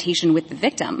confrontation with the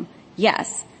victim.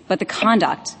 Yes, but the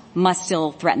conduct must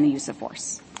still threaten the use of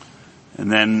force. And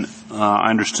then I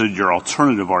understood your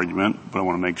alternative argument, but I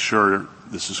want to make sure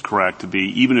this is correct, to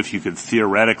be even if you could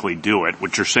theoretically do it,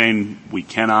 which you're saying we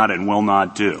cannot and will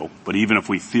not do, but even if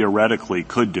we theoretically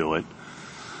could do it,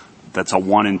 that's a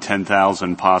 1 in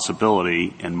 10,000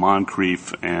 possibility, and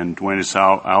Moncrief and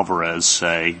Duenas-Alvarez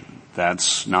say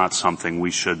that's not something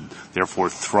we should therefore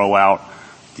throw out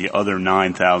the other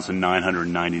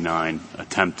 9,999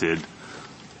 attempted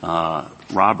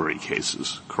robbery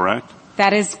cases, correct?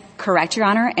 That is correct, Your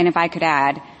Honor. And if I could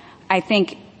add, I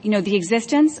think, the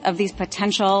existence of these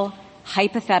potential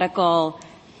hypothetical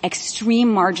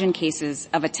extreme margin cases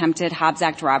of attempted Hobbs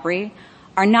Act robbery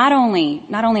are not only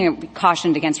are we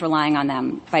cautioned against relying on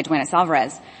them by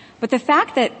Duenas-Alvarez, but the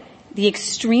fact that the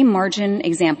extreme margin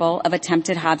example of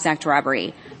attempted Hobbs Act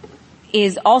robbery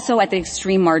is also at the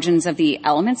extreme margins of the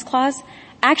elements clause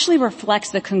actually reflects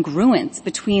the congruence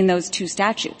between those two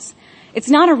statutes. It's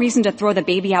not a reason to throw the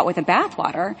baby out with the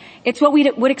bathwater. It's what we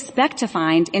would expect to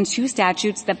find in two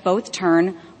statutes that both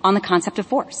turn on the concept of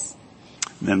force.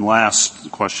 Then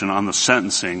last question on the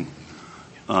sentencing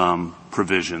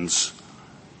provisions.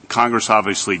 Congress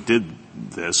obviously did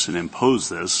this and imposed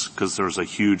this because there was a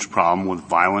huge problem with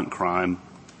violent crime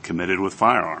committed with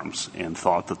firearms and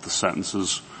thought that the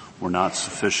sentences were not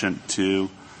sufficient to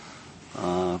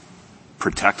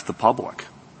protect the public.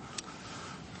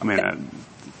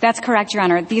 That's correct, Your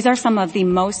Honor. These are some of the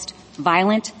most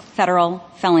violent federal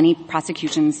felony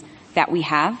prosecutions that we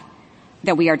have,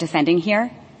 that we are defending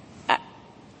here,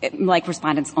 like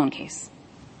Respondent's own case.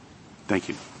 Thank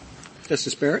you.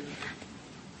 Justice Barrett?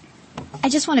 I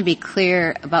just want to be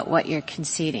clear about what you're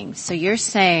conceding. So you're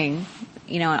saying,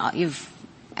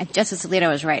 Justice Alito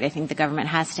was right. I think the government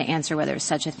has to answer whether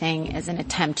such a thing as an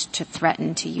attempt to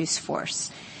threaten to use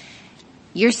force.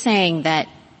 You're saying that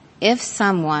if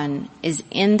someone is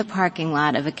in the parking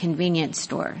lot of a convenience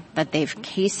store that they've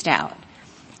cased out,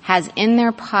 has in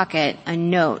their pocket a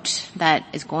note that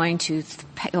is going to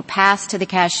pass to the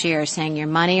cashier saying your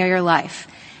money or your life,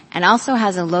 and also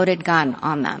has a loaded gun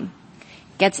on them,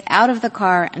 gets out of the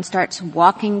car and starts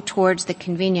walking towards the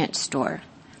convenience store,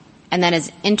 and then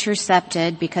is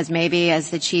intercepted because maybe, as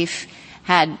the chief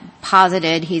had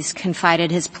posited, he's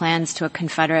confided his plans to a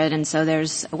Confederate, and so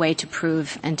there's a way to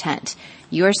prove intent.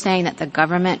 You're saying that the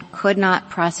government could not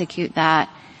prosecute that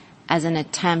as an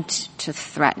attempt to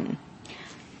threaten.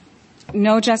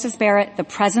 No, Justice Barrett. The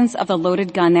presence of the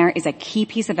loaded gun there is a key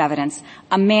piece of evidence.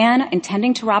 A man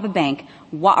intending to rob a bank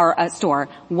or a store,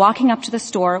 walking up to the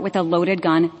store with a loaded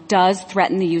gun does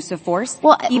threaten the use of force.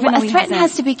 Well, a threat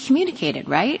has to be communicated,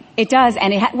 right? It does,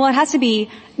 and it has to be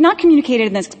not communicated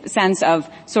in the sense of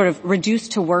sort of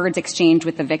reduced to words exchanged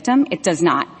with the victim. It does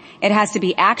not. It has to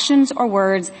be actions or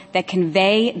words that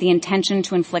convey the intention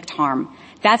to inflict harm.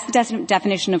 That's the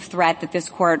definition of threat that this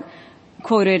Court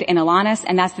quoted in Alanis,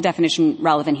 and that's the definition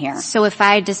relevant here. So if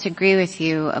I disagree with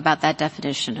you about that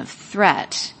definition of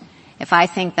threat, if I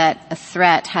think that a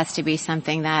threat has to be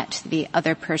something that the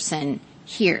other person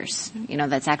hears,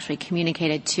 that's actually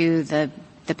communicated to the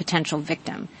potential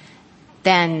victim,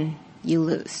 then you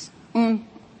lose.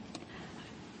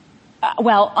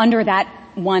 Well, under that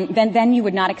one, then you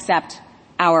would not accept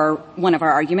one of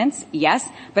our arguments, yes,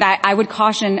 but I would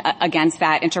caution against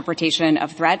that interpretation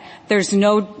of threat. There's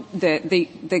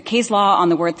the case law on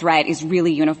the word threat is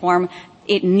really uniform.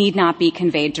 It need not be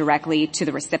conveyed directly to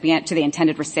the recipient, to the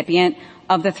intended recipient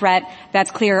of the threat. That's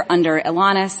clear under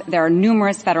Alanis. There are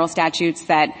numerous federal statutes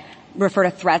that refer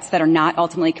to threats that are not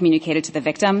ultimately communicated to the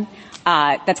victim.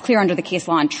 That's clear under the case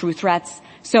law on true threats.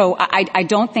 So I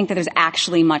don't think that there's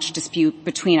actually much dispute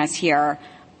between us here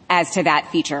as to that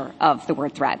feature of the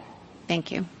word threat. Thank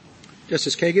you.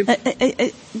 Justice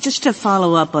Kagan? Just to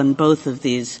follow up on both of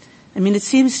these, it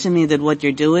seems to me that what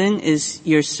you're doing is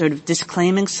you're sort of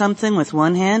disclaiming something with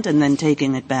one hand and then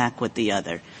taking it back with the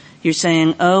other. You're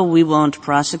saying, we won't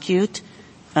prosecute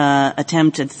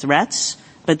attempted threats,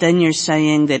 but then you're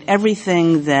saying that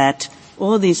everything that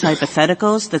all of these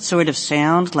hypotheticals that sort of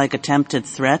sound like attempted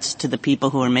threats to the people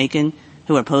who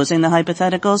are posing the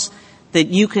hypotheticals, that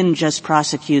you can just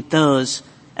prosecute those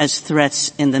as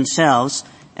threats in themselves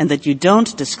and that you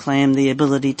don't disclaim the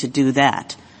ability to do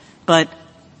that. But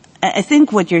I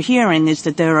think what you're hearing is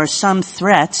that there are some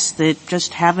threats that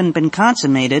just haven't been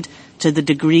consummated to the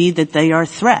degree that they are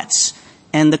threats.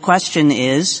 And the question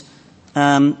is,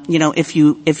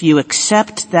 if you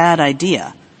accept that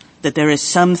idea, that there is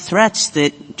some threats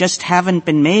that just haven't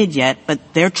been made yet,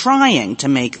 but they're trying to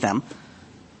make them,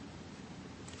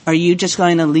 are you just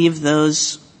going to leave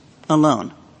those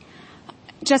alone?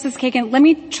 Justice Kagan, let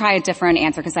me try a different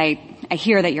answer because I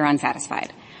hear that you're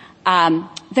unsatisfied.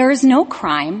 There is no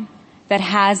crime that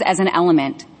has as an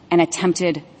element an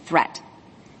attempted threat,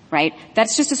 right?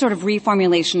 That's just a sort of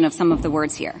reformulation of some of the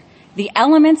words here. The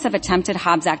elements of attempted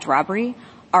Hobbs Act robbery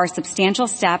are substantial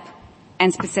step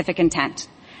and specific intent.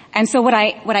 And so what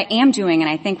I am doing, and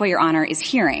I think what Your Honor is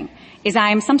hearing, is I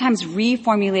am sometimes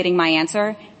reformulating my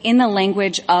answer in the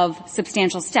language of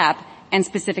substantial step and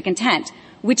specific intent,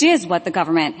 which is what the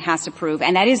government has to prove,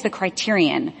 and that is the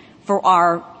criterion for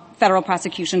our federal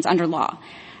prosecutions under law.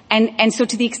 And so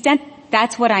to the extent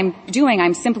that's what I'm doing,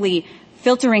 I'm simply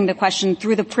filtering the question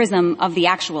through the prism of the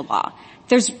actual law.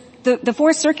 There's the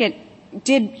Fourth Circuit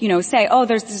did, say,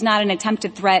 there's not an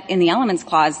attempted threat in the elements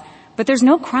clause, but there's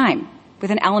no crime with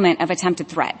an element of attempted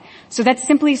threat. So that's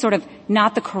simply sort of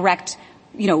not the correct,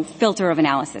 filter of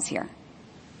analysis here.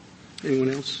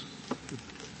 Anyone else?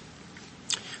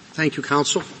 Thank you,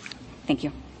 counsel. Thank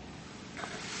you.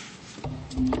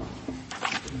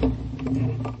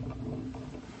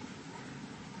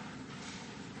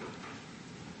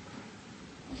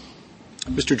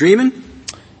 Mr. Dreeben?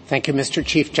 Thank you, Mr.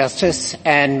 Chief Justice,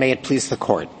 and may it please the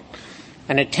Court.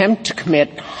 An attempt to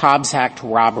commit Hobbs Act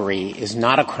robbery is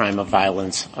not a crime of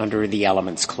violence under the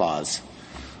Elements Clause.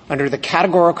 Under the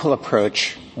categorical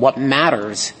approach, what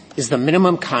matters is the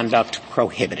minimum conduct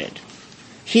prohibited.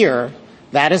 Here,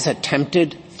 that is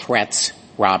attempted threats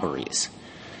robberies.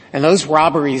 And those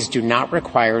robberies do not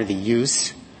require the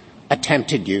use,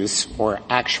 attempted use, or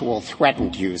actual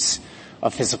threatened use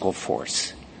of physical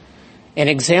force. An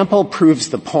example proves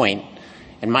the point,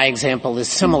 and my example is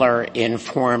similar in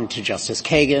form to Justice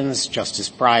Kagan's, Justice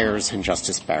Breyer's, and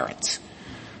Justice Barrett's.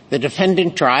 The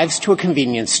defendant drives to a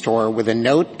convenience store with a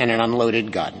note and an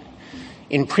unloaded gun.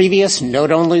 In previous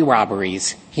note-only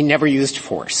robberies, he never used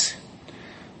force.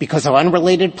 Because of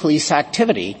unrelated police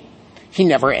activity, he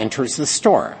never enters the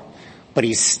store. But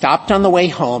he's stopped on the way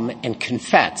home and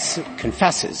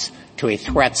confesses to a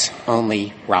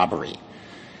threats-only robbery.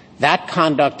 That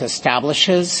conduct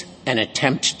establishes an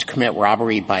attempt to commit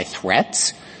robbery by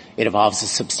threats. It involves a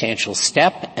substantial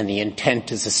step, and the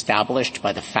intent is established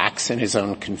by the facts in his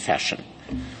own confession.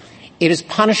 It is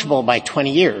punishable by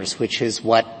 20 years, which is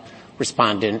what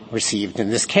respondent received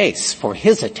in this case for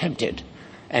his attempted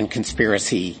and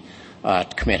conspiracy to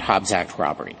commit Hobbs Act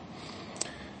robbery.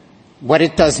 What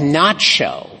it does not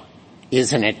show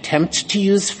is an attempt to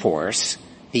use force,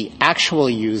 the actual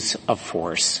use of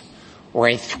force, or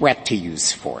a threat to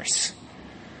use force.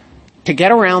 To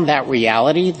get around that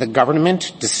reality, the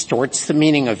government distorts the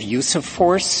meaning of use of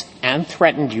force and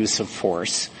threatened use of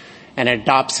force and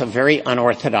adopts a very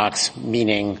unorthodox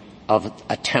meaning of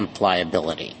attempt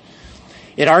liability.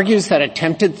 It argues that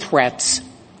attempted threats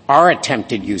are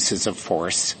attempted uses of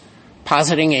force,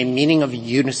 positing a meaning of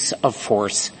use of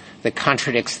force that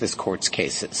contradicts this Court's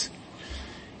cases.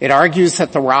 It argues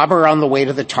that the robber on the way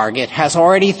to the target has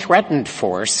already threatened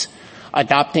force,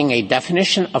 adopting a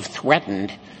definition of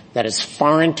threatened that is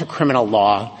foreign to criminal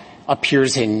law,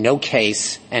 appears in no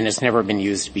case, and has never been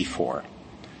used before.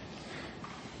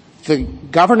 The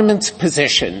government's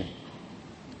position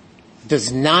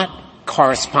does not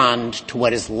correspond to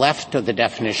what is left of the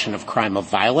definition of crime of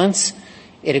violence.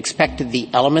 It expected the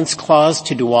Elements Clause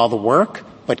to do all the work,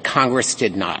 but Congress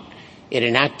did not. It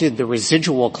enacted the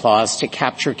residual clause to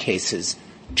capture cases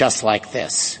just like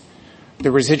this.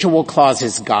 The residual clause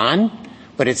is gone,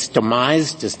 but its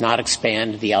demise does not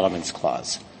expand the Elements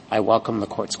Clause. I welcome the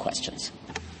Court's questions.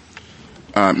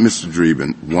 Mr.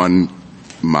 Dreeben, one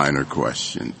minor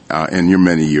question. In your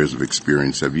many years of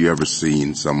experience, have you ever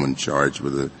seen someone charged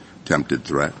with an attempted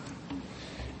threat?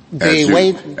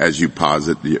 As you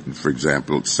posit, for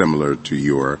example, similar to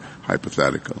your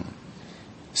hypothetical.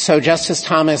 So, Justice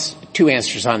Thomas, two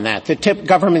answers on that. The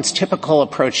government's typical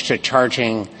approach to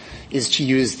charging is to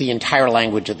use the entire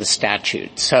language of the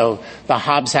statute. So the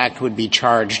Hobbs Act would be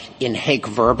charged in haec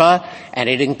verba, and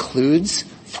it includes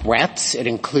threats. It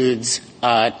includes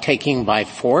taking by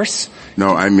force.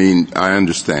 No, I mean, I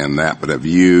understand that, but have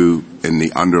you, in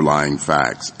the underlying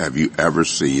facts, have you ever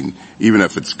seen, even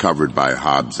if it's covered by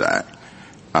Hobbs Act,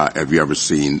 have you ever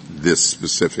seen this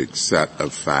specific set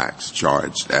of facts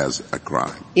charged as a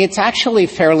crime? It's actually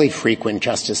fairly frequent,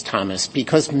 Justice Thomas,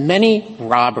 because many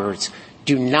robbers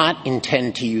do not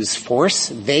intend to use force.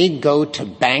 They go to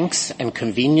banks and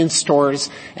convenience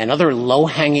stores and other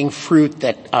low-hanging fruit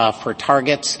that for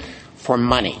targets for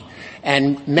money.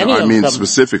 And many of them— I mean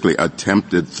specifically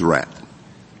attempted threat.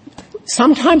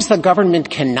 Sometimes the government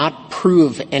cannot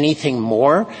prove anything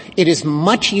more. It is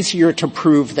much easier to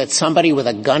prove that somebody with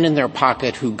a gun in their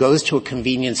pocket who goes to a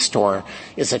convenience store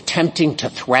is attempting to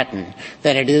threaten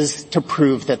than it is to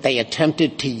prove that they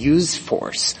attempted to use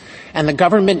force. And the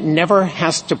government never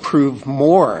has to prove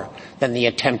more than the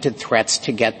attempted threats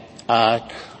to get a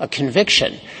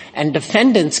conviction. And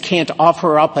defendants can't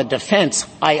offer up a defense,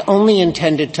 I only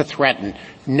intended to threaten,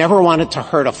 never wanted to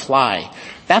hurt a fly.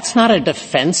 That's not a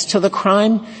defense to the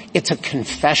crime. It's a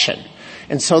confession.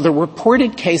 And so the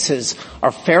reported cases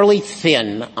are fairly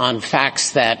thin on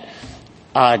facts that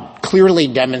clearly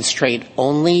demonstrate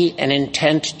only an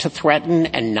intent to threaten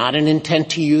and not an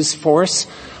intent to use force.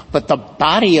 But the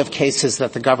body of cases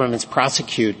that the governments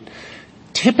prosecute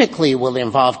typically will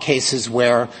involve cases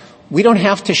where we don't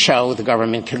have to show, the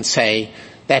government can say,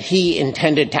 that he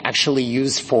intended to actually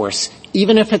use force,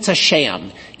 even if it's a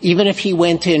sham, even if he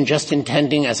went in just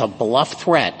intending as a bluff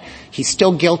threat, he's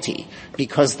still guilty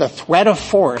because the threat of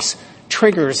force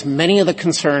triggers many of the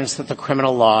concerns that the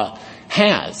criminal law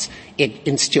has. It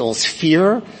instills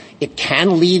fear. It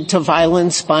can lead to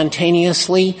violence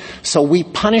spontaneously. So we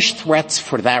punish threats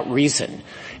for that reason.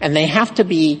 And they have to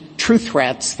be true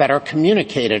threats that are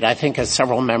communicated, I think, as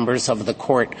several members of the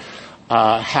court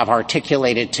have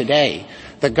articulated today.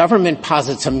 The government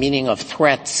posits a meaning of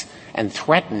threats and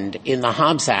threatened in the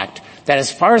Hobbs Act that,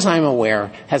 as far as I'm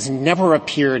aware, has never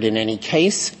appeared in any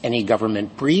case, any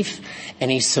government brief,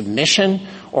 any submission,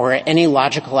 or any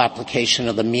logical application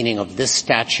of the meaning of this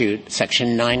statute,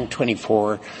 Section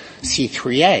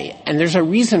 924C3A. And there's a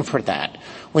reason for that.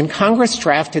 When Congress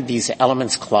drafted these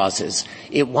elements clauses,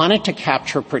 it wanted to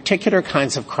capture particular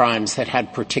kinds of crimes that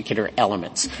had particular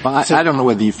elements. Well, I don't know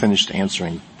whether you finished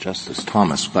answering Justice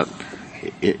Thomas, but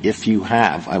if you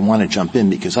have, I want to jump in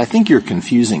because I think you're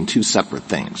confusing two separate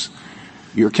things.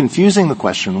 You're confusing the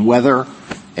question whether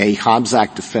a Hobbs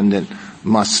Act defendant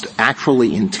must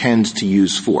actually intend to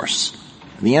use force.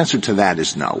 And the answer to that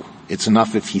is no. It's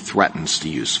enough if he threatens to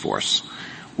use force.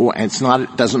 Or it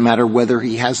doesn't matter whether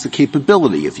he has the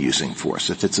capability of using force.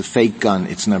 If it's a fake gun,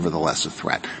 it's nevertheless a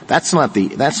threat. That's not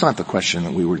the question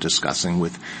that we were discussing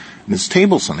with Ms.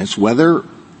 Tableson. It's whether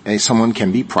someone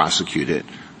can be prosecuted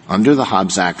under the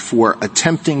Hobbs Act for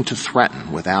attempting to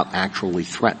threaten without actually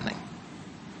threatening.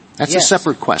 That's yes. a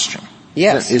separate question.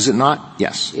 Yes. Is it not?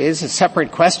 Yes. It is a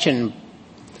separate question.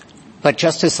 But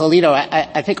Justice Alito,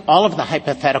 I think all of the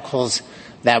hypotheticals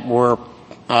that were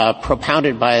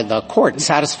propounded by the court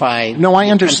satisfy. No, I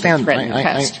understand.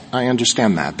 I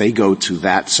understand that. They go to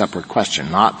that separate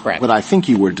question, not Correct. what I think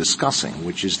you were discussing,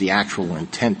 which is the actual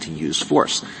intent to use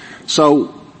force.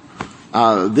 So,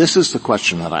 this is the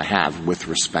question that I have with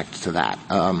respect to that.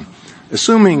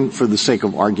 Assuming for the sake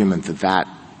of argument that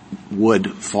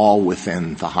would fall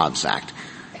within the Hobbs Act,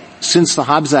 since the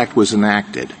Hobbs Act was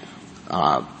enacted,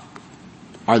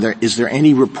 is there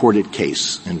any reported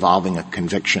case involving a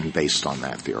conviction based on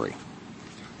that theory?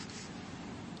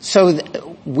 So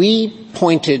we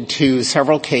pointed to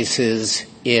several cases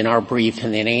in our brief,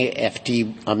 and the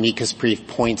NAFD amicus brief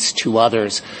points to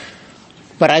others.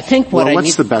 But I think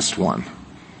what's the best one?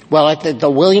 Well, the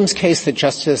Williams case that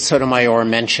Justice Sotomayor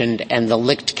mentioned and the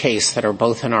Licht case that are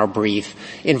both in our brief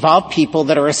involve people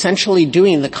that are essentially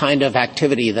doing the kind of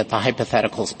activity that the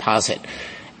hypotheticals posit.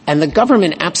 And the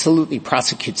government absolutely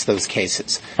prosecutes those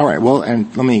cases. All right. Well,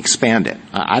 and let me expand it.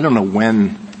 I don't know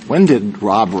when did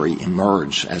robbery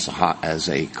emerge as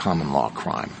a common law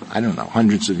crime? I don't know.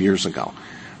 Hundreds of years ago.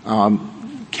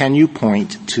 Can you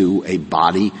point to a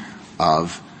body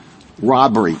of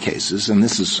robbery cases, and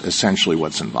this is essentially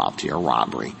what's involved here,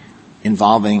 robbery,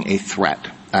 involving a threat,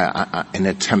 an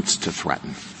attempt to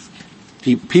threaten?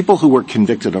 People who were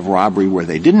convicted of robbery where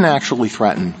they didn't actually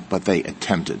threaten, but they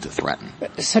attempted to threaten.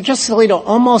 So, Justice Alito,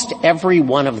 almost every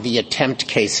one of the attempt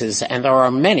cases, and there are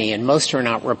many, and most are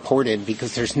not reported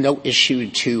because there's no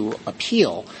issue to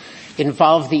appeal,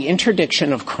 involve the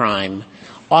interdiction of crime,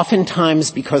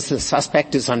 oftentimes because the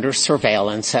suspect is under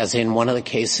surveillance, as in one of the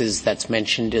cases that's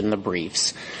mentioned in the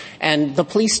briefs. And the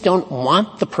police don't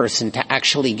want the person to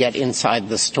actually get inside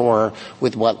the store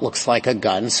with what looks like a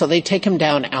gun, so they take him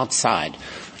down outside.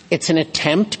 It's an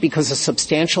attempt because a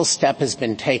substantial step has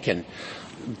been taken.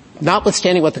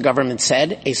 Notwithstanding what the government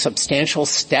said, a substantial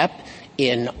step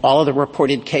in all of the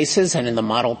reported cases and in the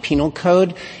model penal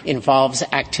code involves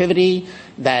activity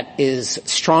that is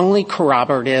strongly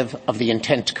corroborative of the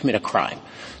intent to commit a crime.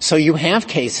 So you have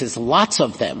cases, lots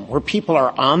of them, where people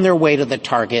are on their way to the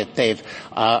target. They've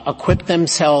equipped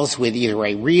themselves with either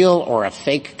a real or a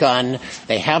fake gun.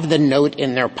 They have the note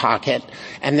in their pocket,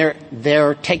 and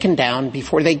they're taken down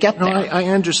before they get there. No, I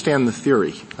understand the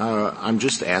theory. I'm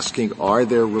just asking, are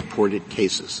there reported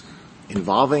cases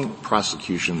involving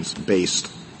prosecutions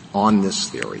based on this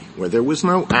theory, where there was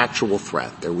no actual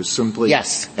threat, there was simply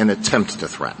an attempt to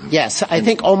threaten? Yes, I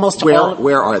think almost all.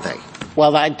 Where are they?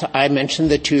 Well, I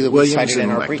mentioned the two that we cited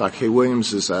in our brief. Okay,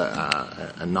 Williams is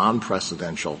a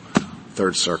non-precedential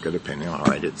Third Circuit opinion. All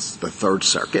right, it's the Third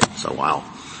Circuit, so wow.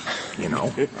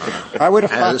 I would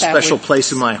have thought a special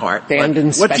place in my heart.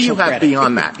 What do you have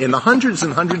beyond that? In the hundreds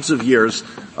and hundreds of years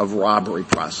of robbery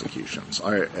prosecutions,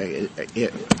 do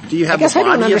you have I guess I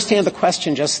don't understand the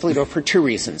question, Justice Alito, for two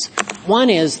reasons. One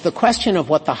is the question of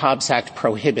what the Hobbs Act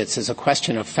prohibits is a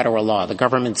question of federal law. The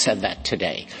government said that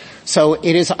today. So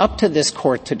it is up to this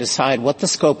court to decide what the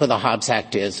scope of the Hobbs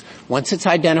Act is. Once it's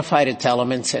identified its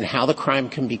elements and how the crime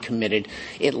can be committed,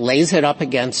 it lays it up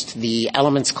against the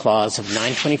elements clause of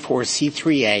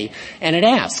 924C3A, and it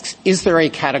asks, is there a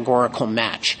categorical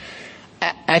match?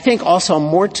 I think also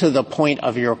more to the point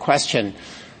of your question,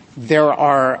 there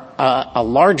are a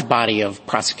large body of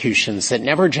prosecutions that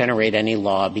never generate any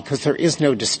law because there is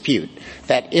no dispute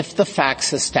that if the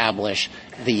facts establish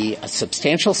the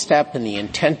substantial step and the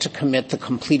intent to commit the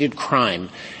completed crime,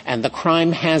 and the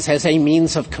crime has as a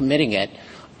means of committing it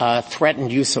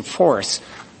threatened use of force,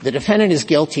 the defendant is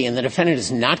guilty and the defendant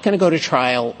is not going to go to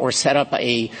trial or set up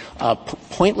a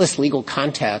pointless legal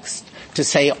context to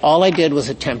say all I did was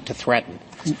attempt to threaten.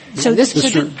 So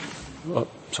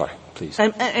sorry. Please.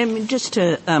 Just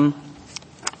to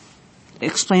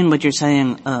explain what you're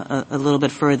saying a little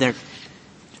bit further,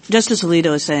 Justice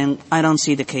Alito is saying, I don't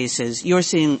see the cases. You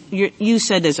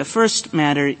said as a first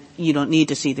matter, you don't need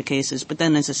to see the cases, but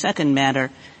then as a second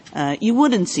matter, you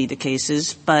wouldn't see the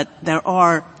cases, but there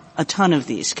are a ton of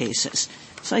these cases.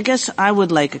 So I guess I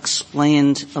would like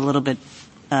explained a little bit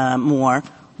more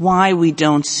why we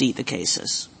don't see the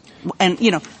cases. And,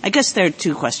 I guess there are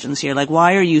two questions here. Like,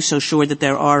 why are you so sure that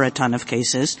there are a ton of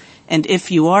cases? And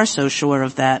if you are so sure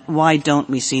of that, why don't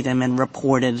we see them and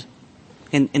reported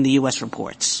in the U.S.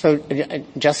 reports? So,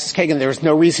 Justice Kagan, there's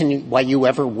no reason why you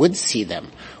ever would see them.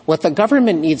 What the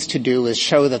government needs to do is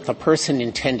show that the person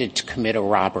intended to commit a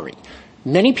robbery.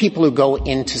 Many people who go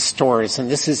into stores, and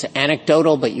this is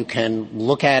anecdotal, but you can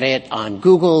look at it on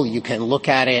Google, you can look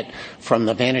at it from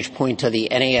the vantage point of the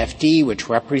NAFD, which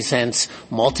represents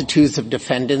multitudes of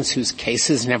defendants whose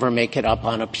cases never make it up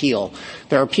on appeal.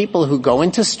 There are people who go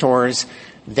into stores,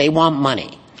 they want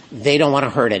money. They don't want to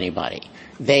hurt anybody.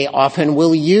 They often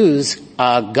will use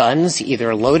guns,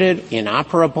 either loaded,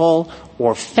 inoperable,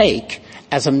 or fake,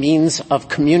 as a means of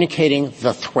communicating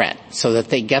the threat so that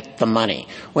they get the money.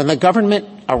 When the government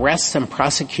arrests and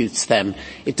prosecutes them,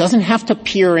 it doesn't have to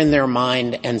peer in their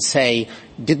mind and say,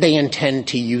 did they intend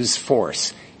to use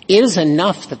force? It is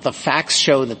enough that the facts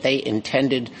show that they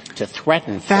intended to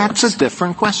threaten force. That's a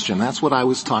different question. That's what I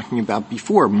was talking about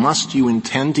before. Must you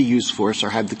intend to use force or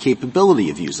have the capability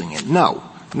of using it? No.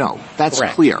 That's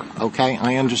correct. Clear. Okay?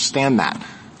 I understand that.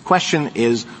 Question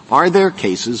is, are there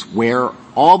cases where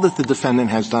all that the defendant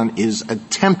has done is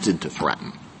attempted to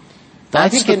threaten?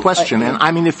 That's the question.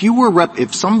 And if you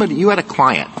had a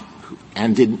client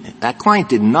and that client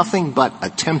did nothing but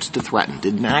attempt to threaten,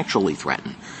 didn't actually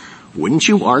threaten, wouldn't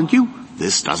you argue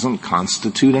this doesn't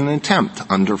constitute an attempt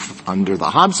under the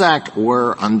Hobbs Act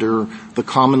or under the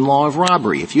common law of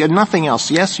robbery? If you had nothing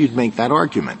else, yes, you'd make that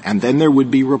argument, and then there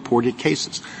would be reported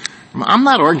cases. I'm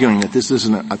not arguing that this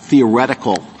isn't a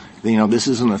theoretical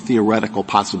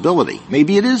possibility.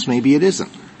 Maybe it is, maybe it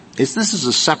isn't. This is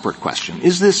a separate question.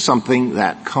 Is this something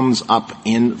that comes up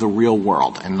in the real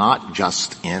world and not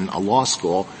just in a law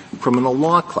school criminal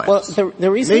law class? Well, the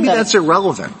reason maybe that's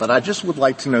irrelevant, but I just would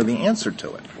like to know the answer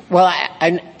to it. Well,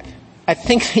 I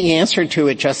think the answer to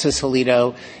it, Justice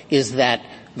Alito, is that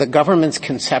the government's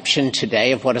conception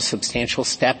today of what a substantial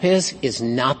step is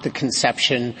not the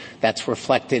conception that's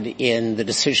reflected in the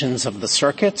decisions of the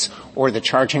circuits or the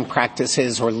charging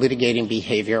practices or litigating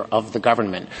behavior of the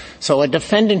government. So a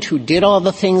defendant who did all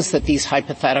the things that these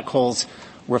hypotheticals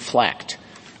reflect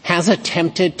has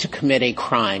attempted to commit a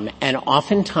crime, and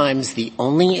oftentimes the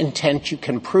only intent you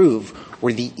can prove,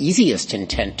 or the easiest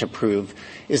intent to prove,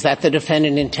 is that the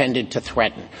defendant intended to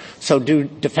threaten. So do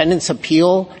defendants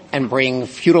appeal and bring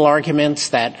futile arguments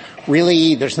that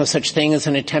really there's no such thing as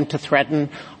an attempt to threaten?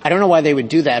 I don't know why they would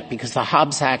do that, because the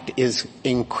Hobbs Act is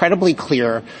incredibly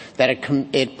clear that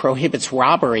it prohibits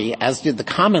robbery, as did the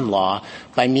common law,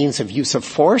 by means of use of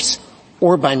force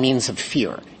or by means of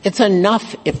fear. It's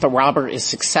enough if the robber is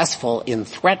successful in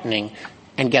threatening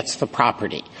and gets the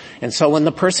property. And so when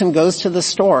the person goes to the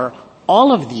store,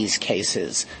 all of these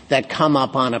cases that come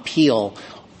up on appeal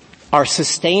are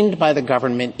sustained by the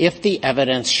government if the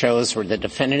evidence shows or the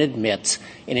defendant admits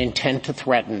an intent to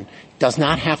threaten, does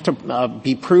not have to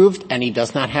be proved, and he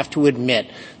does not have to admit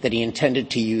that he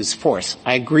intended to use force.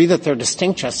 I agree that they're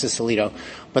distinct, Justice Alito,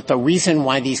 but the reason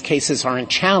why these cases aren't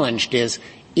challenged is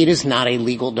it is not a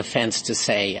legal defense to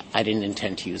say I didn't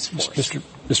intend to use force.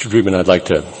 Mr. Dreeben, I'd like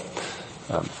to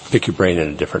pick your brain in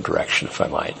a different direction, if I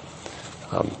might.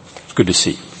 It's good to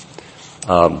see you.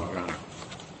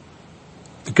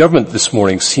 The government this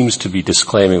morning seems to be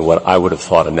disclaiming what I would have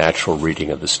thought a natural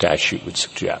reading of the statute would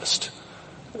suggest,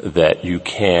 that you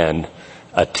can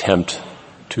attempt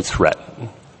to threaten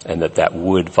and that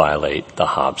would violate the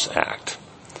Hobbs Act.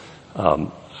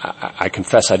 I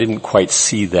confess I didn't quite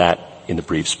see that in the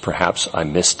briefs. Perhaps I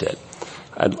missed it.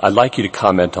 I'd like you to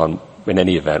comment on, in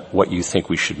any event, what you think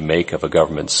we should make of a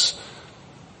government's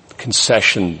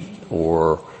concession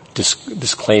or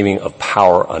disclaiming of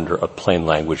power under a plain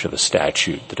language of a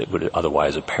statute that it would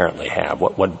otherwise apparently have.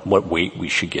 What weight we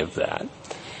should give that,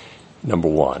 number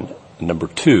one. Number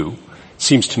two, it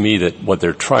seems to me that what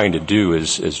they're trying to do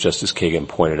is, as Justice Kagan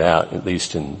pointed out, at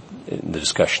least in the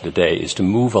discussion today, is to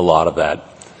move a lot of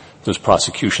those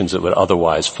prosecutions that would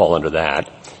otherwise fall under that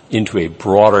into a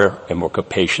broader and more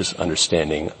capacious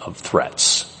understanding of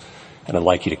threats. And I'd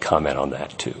like you to comment on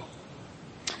that too.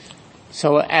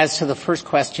 So as to the first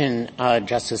question,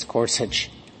 Justice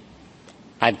Gorsuch,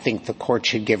 I think the court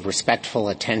should give respectful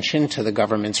attention to the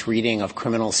government's reading of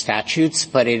criminal statutes,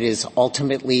 but it is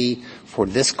ultimately for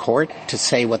this court to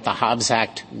say what the Hobbs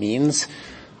Act means.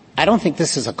 I don't think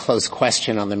this is a close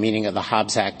question on the meaning of the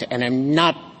Hobbs Act, and I'm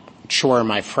not sure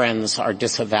my friends are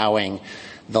disavowing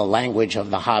the language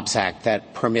of the Hobbs Act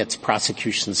that permits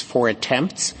prosecutions for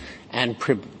attempts and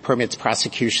permits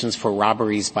prosecutions for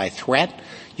robberies by threat.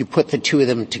 You put the two of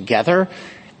them together,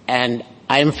 and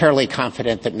I am fairly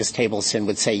confident that Ms. Tableson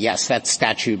would say, yes, that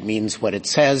statute means what it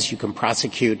says. You can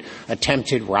prosecute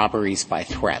attempted robberies by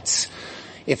threats.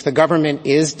 If the government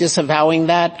is disavowing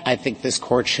that, I think this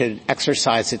court should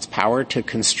exercise its power to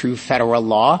construe federal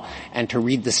law and to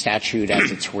read the statute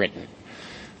as it's written.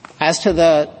 As to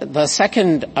the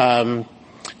second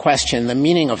question, the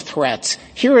meaning of threats,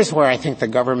 here is where I think the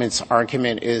government's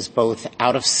argument is both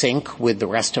out of sync with the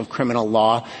rest of criminal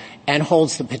law and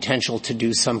holds the potential to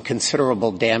do some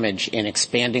considerable damage in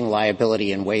expanding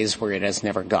liability in ways where it has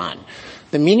never gone.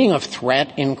 The meaning of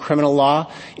threat in criminal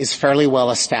law is fairly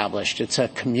well established. It's a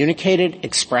communicated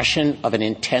expression of an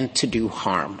intent to do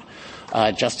harm.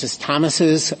 Justice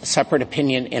Thomas's separate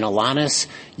opinion in Alanis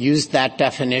used that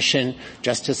definition.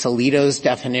 Justice Alito's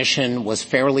definition was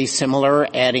fairly similar,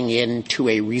 adding in to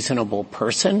a reasonable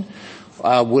person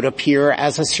would appear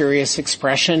as a serious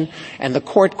expression. And the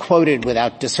court quoted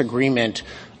without disagreement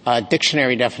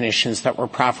dictionary definitions that were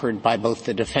proffered by both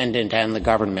the defendant and the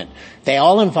government. They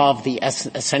all involve the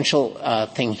essential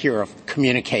thing here of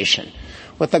communication.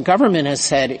 What the government has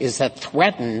said is that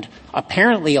threatened,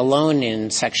 apparently alone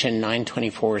in Section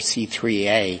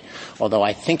 924C3A, although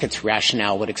I think its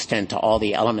rationale would extend to all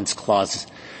the elements clauses,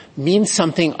 means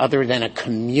something other than a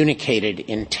communicated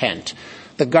intent.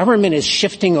 The government is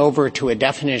shifting over to a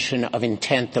definition of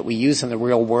intent that we use in the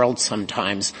real world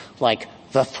sometimes, like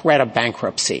the threat of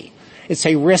bankruptcy. It's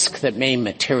a risk that may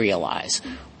materialize.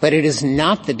 But it is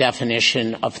not the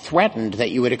definition of threatened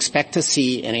that you would expect to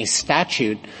see in a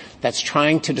statute that's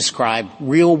trying to describe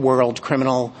real-world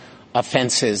criminal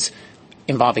offenses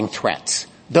involving threats.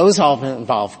 Those all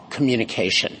involve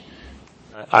communication.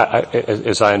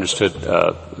 As I understood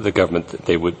the government,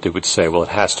 they would say, well, it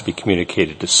has to be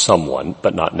communicated to someone,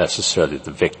 but not necessarily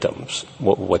the victims.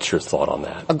 What's your thought on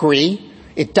that? Agree.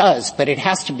 It does, but it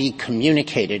has to be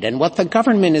communicated. And what the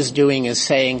government is doing is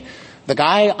saying, the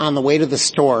guy on the way to the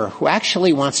store who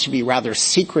actually wants to be rather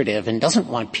secretive and doesn't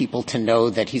want people to know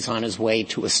that he's on his way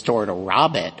to a store to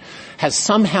rob it has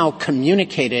somehow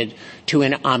communicated to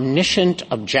an omniscient,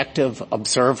 objective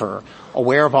observer,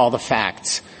 aware of all the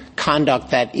facts, conduct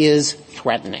that is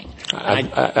threatening.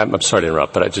 I'm sorry to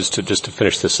interrupt, but just to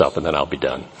finish this up and then I'll be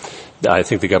done. I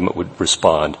think the government would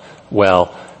respond,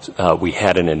 well, we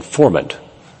had an informant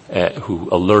who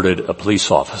alerted a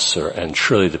police officer, and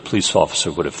surely the police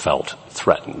officer would have felt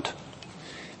threatened.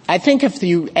 I think if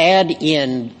you add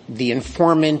in the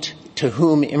informant to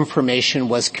whom information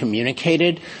was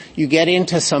communicated, you get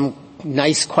into some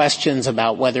nice questions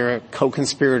about whether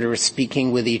co-conspirators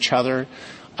speaking with each other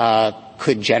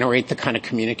could generate the kind of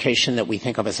communication that we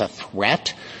think of as a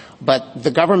threat. But the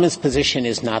government's position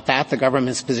is not that. The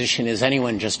government's position is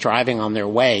anyone just driving on their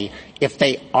way, if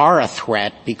they are a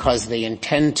threat because they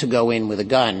intend to go in with a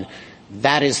gun,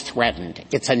 that is threatened.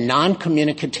 It's a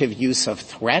non-communicative use of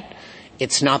threat.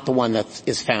 It's not the one that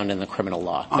is found in the criminal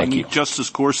law. Thank you. Justice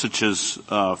Gorsuch's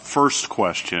first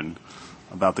question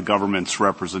about the government's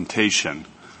representation,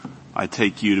 I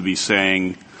take you to be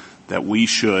saying that we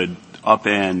should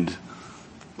upend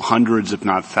hundreds, if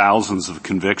not thousands, of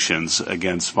convictions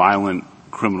against violent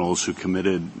criminals who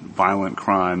committed violent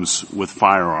crimes with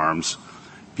firearms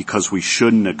because we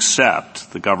shouldn't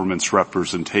accept the government's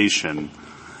representation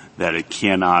that it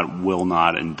cannot, will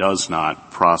not, and does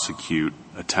not prosecute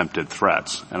attempted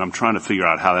threats. And I'm trying to figure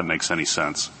out how that makes any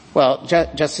sense. Well,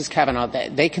 Justice Kavanaugh,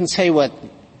 they can say what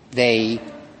they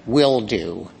will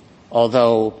do,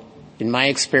 although in my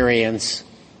experience,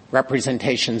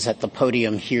 representations at the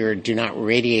podium here do not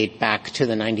radiate back to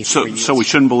the 93 years. So we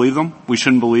shouldn't believe them? We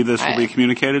shouldn't believe this will be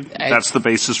communicated? That's the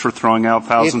basis for throwing out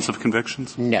thousands of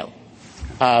convictions? No.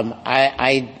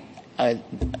 I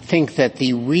think that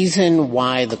the reason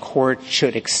why the court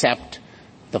should accept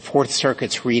the Fourth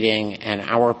Circuit's reading and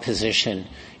our position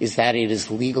is that it is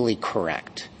legally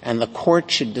correct. And the court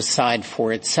should decide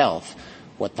for itself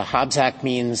what the Hobbs Act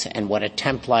means and what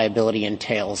attempt liability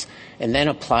entails, and then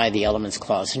apply the Elements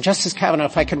Clause. And Justice Kavanaugh,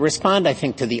 if I could respond, I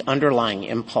think, to the underlying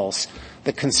impulse,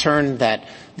 the concern that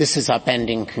this is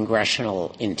upending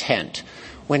congressional intent.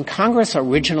 When Congress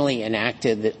originally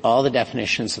enacted all the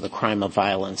definitions of the crime of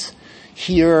violence,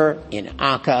 here in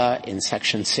ACCA, in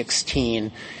Section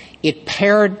 16, it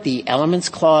paired the Elements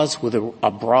Clause with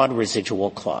a broad residual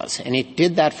clause, and it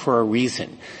did that for a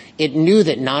reason. It knew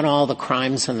that not all the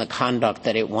crimes and the conduct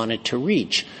that it wanted to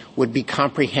reach would be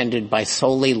comprehended by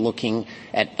solely looking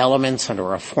at elements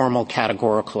under a formal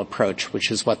categorical approach,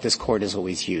 which is what this court has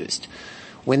always used.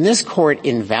 When this court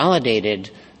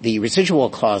invalidated the residual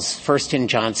clause, first in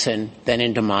Johnson, then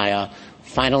in DiMaia,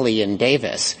 finally in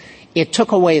Davis, it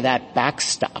took away that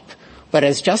backstop. But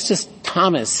as Justice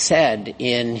Thomas said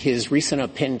in his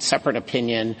recent separate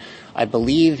opinion, I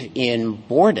believe in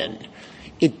Borden,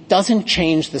 it doesn't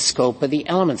change the scope of the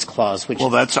Elements Clause.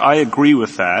 I agree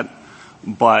with that,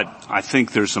 but I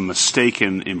think there's a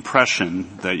mistaken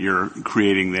impression that you're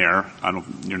creating there.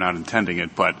 You're not intending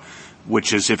it, but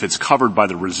which is if it's covered by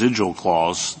the residual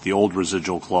clause, the old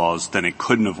residual clause, then it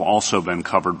couldn't have also been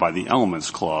covered by the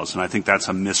Elements Clause. And I think that's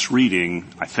a misreading,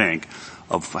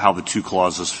 of how the two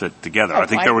clauses fit together. I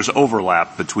think there was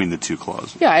overlap between the two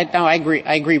clauses. Yeah, I agree.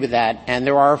 I agree with that. And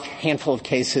there are a handful of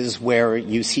cases where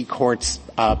you see courts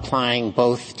applying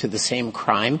both to the same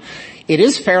crime. It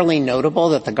is fairly notable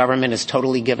that the government has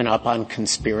totally given up on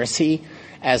conspiracy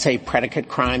as a predicate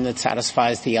crime that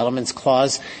satisfies the Elements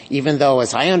Clause, even though,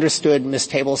 as I understood Ms.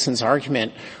 Tableson's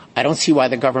argument, I don't see why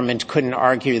the government couldn't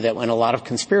argue that when a lot of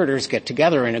conspirators get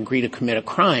together and agree to commit a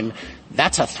crime,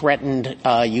 that's a threatened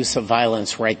use of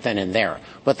violence right then and there.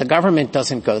 But the government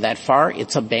doesn't go that far.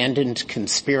 It's abandoned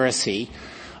conspiracy.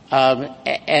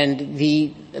 And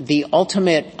the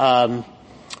ultimate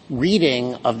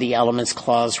reading of the Elements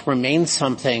Clause remains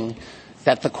something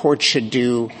that the court should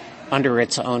do under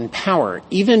its own power.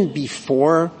 Even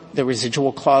before the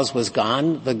residual clause was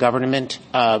gone, the government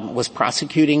was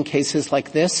prosecuting cases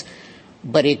like this,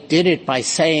 but it did it by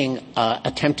saying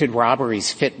attempted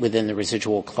robberies fit within the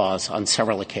residual clause on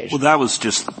several occasions. Well, that was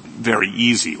just very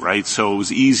easy, right? So it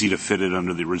was easy to fit it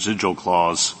under the residual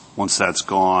clause. Once that's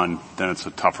gone, then it's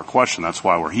a tougher question. That's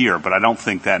why we're here. But I don't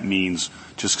think that means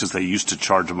just because they used to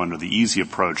charge them under the easy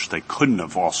approach, they couldn't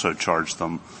have also charged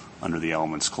them under the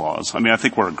Elements Clause. I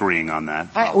think we're agreeing on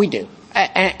that. We do.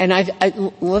 And I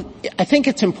think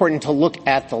it's important to look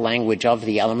at the language of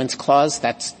the Elements Clause.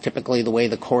 That's typically the way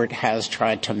the court has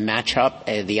tried to match up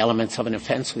the elements of an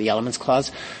offense with the Elements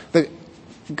Clause. The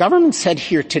government said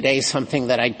here today something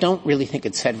that I don't really think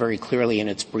it said very clearly in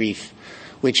its brief,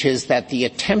 which is that the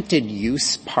attempted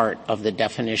use part of the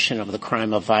definition of the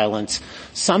crime of violence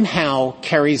somehow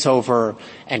carries over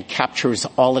and captures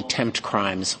all attempt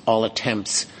crimes, all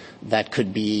attempts that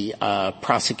could be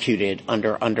prosecuted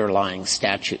under underlying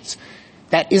statutes.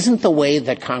 That isn't the way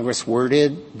that Congress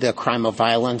worded the crime of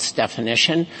violence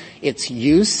definition. It's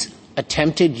use,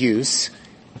 attempted use,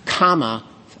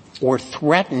 or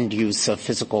threatened use of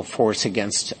physical force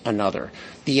against another.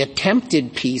 The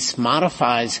attempted piece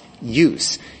modifies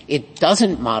use. It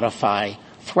doesn't modify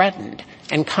threatened.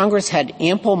 And Congress had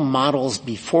ample models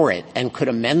before it and could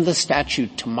amend the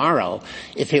statute tomorrow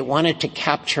if it wanted to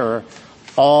capture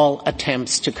all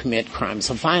attempts to commit crimes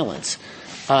of violence.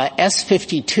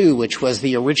 S-52, which was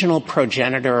the original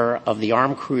progenitor of the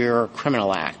Armed Career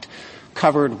Criminal Act,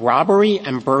 covered robbery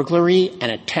and burglary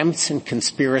and attempts and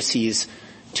conspiracies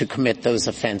to commit those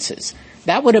offenses.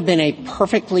 That would have been a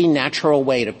perfectly natural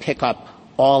way to pick up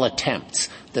all attempts.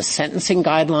 The sentencing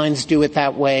guidelines do it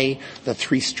that way. The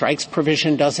three strikes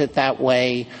provision does it that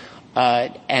way.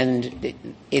 And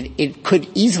it could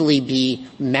easily be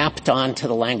mapped onto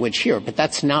the language here, but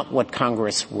that's not what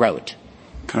Congress wrote.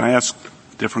 Can I ask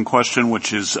a different question,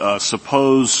 which is,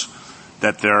 suppose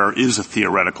that there is a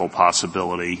theoretical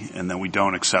possibility and that we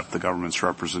don't accept the government's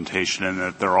representation and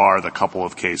that there are the couple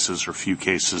of cases or few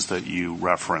cases that you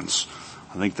reference.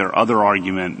 I think their other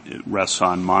argument rests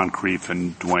on Moncrief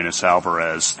and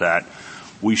Duenas-Alvarez that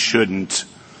we shouldn't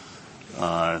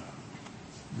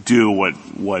do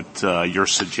what you're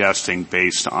suggesting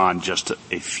based on just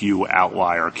a few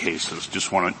outlier cases.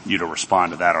 Just wanted you to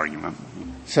respond to that argument.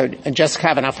 So, Justice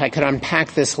Kavanaugh, if I could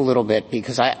unpack this a little bit,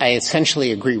 because I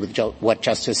essentially agree with what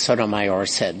Justice Sotomayor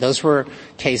said. Those were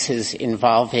cases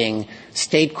involving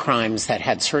state crimes that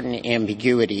had certain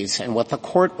ambiguities, and what the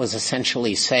court was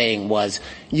essentially saying was,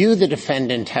 you, the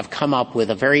defendant, have come up with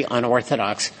a very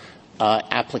unorthodox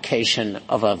application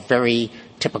of a very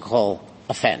typical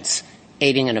offense,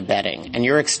 aiding and abetting, and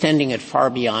you're extending it far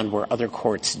beyond where other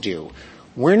courts do.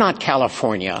 We're not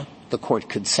California, the court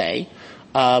could say.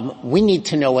 We need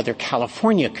to know whether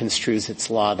California construes its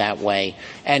law that way.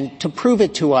 And to prove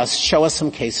it to us, show us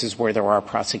some cases where there are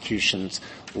prosecutions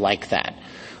like that.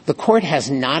 The court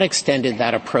has not extended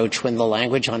that approach when the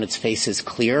language on its face is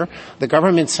clear. The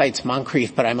government cites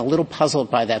Moncrief, but I'm a little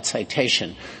puzzled by that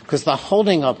citation, because the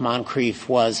holding of Moncrief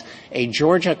was a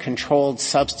Georgia Controlled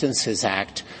Substances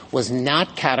Act was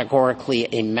not categorically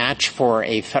a match for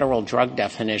a federal drug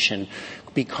definition,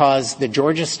 because the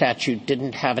Georgia statute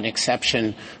didn't have an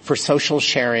exception for social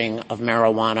sharing of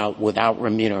marijuana without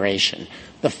remuneration.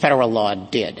 The federal law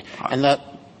did. And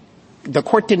the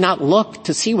court did not look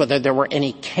to see whether there were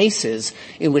any cases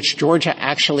in which Georgia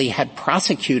actually had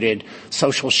prosecuted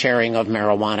social sharing of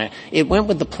marijuana. It went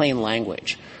with the plain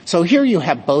language. So here you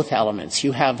have both elements.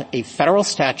 You have a federal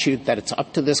statute that it's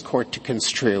up to this court to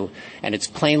construe, and its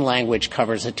plain language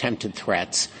covers attempted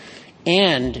threats.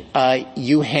 And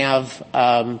you have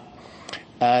the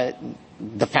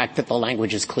fact that the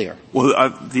language is clear.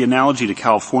 Well, the analogy to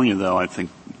California, though, I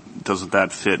think, doesn't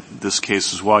that fit this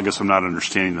case as well? I guess I'm not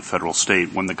understanding the federal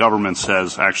state. When the government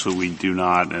says, actually, we do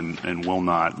not and will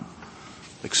not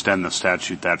extend the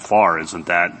statute that far, isn't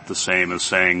that the same as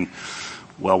saying,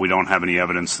 well, we don't have any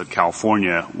evidence that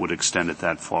California would extend it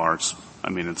that far?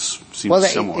 It seems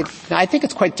similar. I think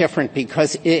it's quite different,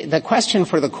 because the question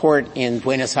for the court in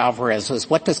Duenas-Alvarez was,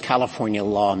 what does California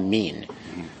law mean?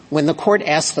 Mm-hmm. When the court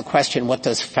asks the question, what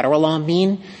does federal law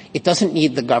mean, it doesn't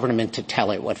need the government to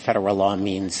tell it what federal law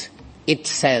means. It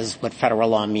says what federal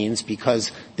law means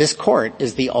because this court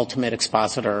is the ultimate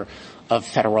expositor of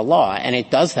federal law, and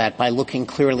it does that by looking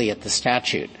clearly at the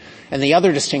statute. And the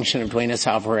other distinction of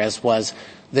Duenas-Alvarez was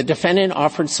the defendant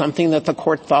offered something that the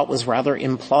court thought was rather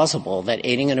implausible, that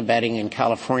aiding and abetting in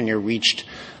California reached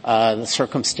the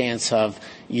circumstance of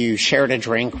you shared a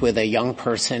drink with a young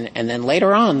person, and then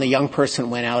later on the young person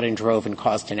went out and drove and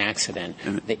caused an accident.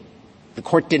 The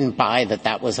court didn't buy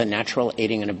that was a natural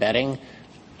aiding and abetting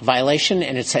violation,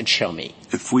 and it said, show me.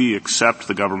 If we accept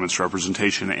the government's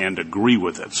representation and agree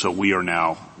with it, so we are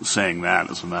now saying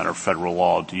that as a matter of federal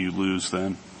law, do you lose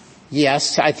then?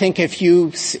 Yes, I think if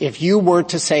you were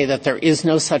to say that there is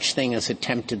no such thing as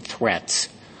attempted threats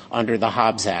under the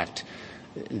Hobbs Act,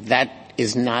 that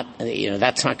is not,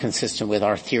 that's not consistent with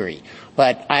our theory.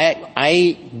 But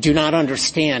I do not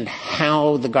understand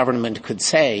how the government could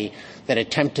say that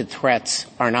attempted threats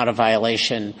are not a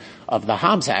violation of the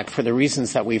Hobbs Act for the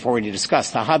reasons that we've already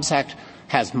discussed. The Hobbs Act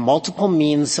has multiple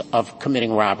means of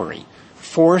committing robbery: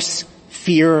 force,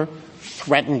 fear,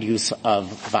 threatened use of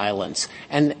violence.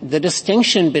 And the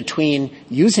distinction between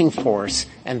using force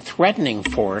and threatening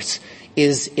force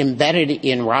is embedded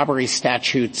in robbery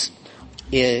statutes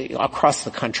across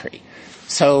the country.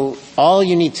 So all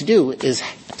you need to do is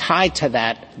tie to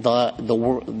that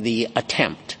the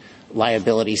attempt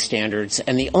liability standards.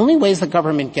 And the only ways the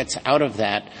government gets out of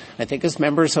that, I think as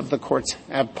members of the courts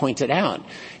have pointed out,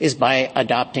 is by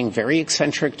adopting very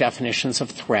eccentric definitions of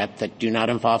threat that do not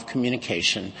involve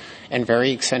communication, and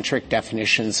very eccentric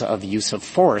definitions of use of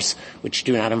force, which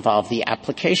do not involve the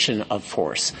application of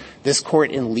force. This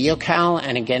court in Leocal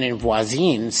and again in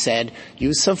Voisin said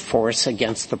use of force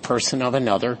against the person of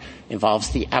another involves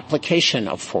the application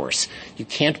of force. You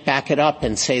can't back it up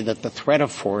and say that the threat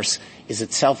of force is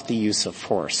itself the use of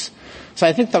force. So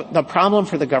I think the problem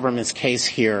for the government's case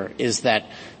here is that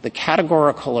the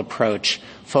categorical approach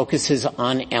focuses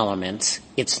on elements.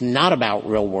 It's not about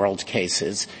real-world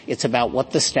cases. It's about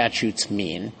what the statutes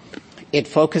mean. It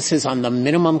focuses on the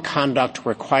minimum conduct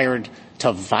required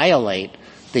to violate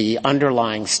the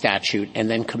underlying statute and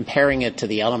then comparing it to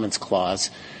the elements clause,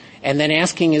 and then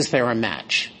asking, is there a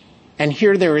match? And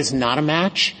here there is not a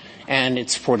match, and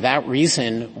it's for that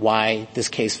reason why this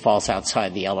case falls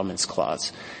outside the elements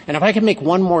clause. And if I could make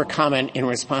one more comment in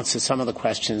response to some of the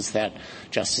questions that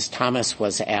Justice Thomas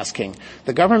was asking.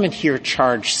 The government here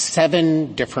charged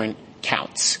 7 different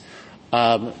counts.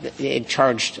 It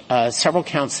charged several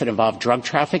counts that involved drug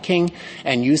trafficking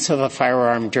and use of a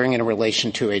firearm during and in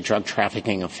relation to a drug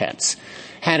trafficking offense.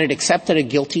 Had it accepted a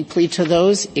guilty plea to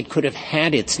those, it could have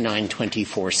had its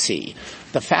 924C.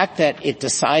 The fact that it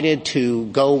decided to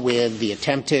go with the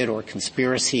attempted or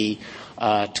conspiracy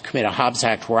to commit a Hobbs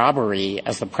Act robbery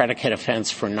as the predicate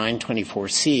offense for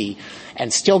 924C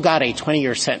and still got a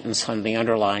 20-year sentence on the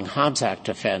underlying Hobbs Act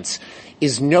offense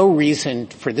is no reason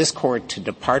for this court to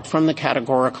depart from the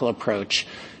categorical approach,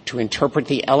 to interpret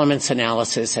the elements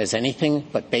analysis as anything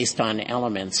but based on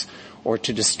elements, or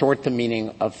to distort the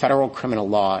meaning of federal criminal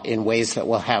law in ways that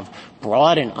will have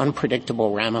broad and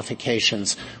unpredictable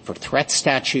ramifications for threat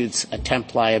statutes,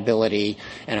 attempt liability,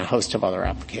 and a host of other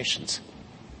applications.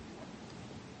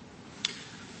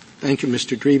 Thank you,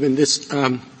 Mr. Dreeben. This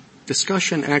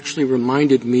discussion actually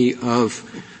reminded me of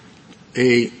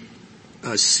a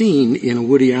scene in a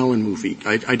Woody Allen movie.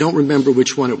 I don't remember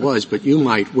which one it was, but you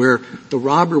might, where the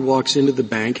robber walks into the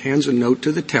bank, hands a note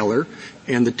to the teller,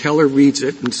 and the teller reads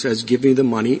it and says, "Give me the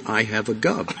money, I have a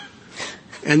gub."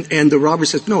 And the robber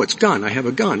says, "No, it's gun, I have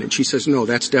a gun." And she says, "No,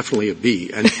 that's definitely a B."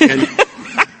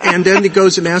 And then he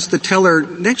goes and asks the teller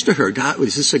next to her, "God,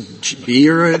 is this a B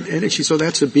or a?" And she says, "Oh,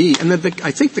 that's a B." And then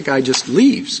I think the guy just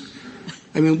leaves.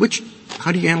 I mean,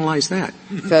 how do you analyze that?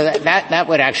 So that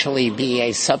would actually be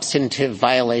a substantive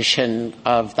violation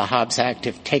of the Hobbs Act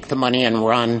if take the money and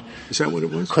run. Is that what it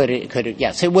was? Could it?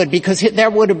 Yes, it would, because there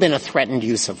would have been a threatened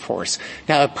use of force.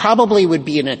 Now, it probably would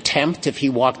be an attempt if he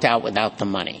walked out without the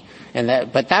money.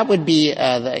 But that would be,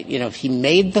 if he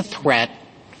made the threat,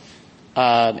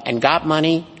 and got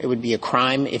money, it would be a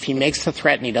crime. If he makes the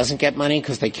threat and he doesn't get money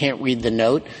because they can't read the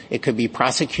note, it could be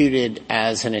prosecuted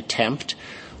as an attempt.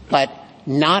 But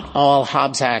not all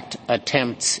Hobbs Act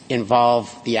attempts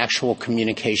involve the actual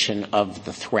communication of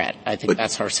the threat. I think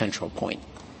that's our central point.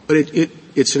 But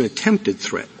it's an attempted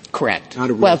threat. Correct. Not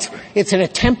a real threat. It's an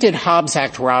attempted Hobbs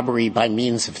Act robbery by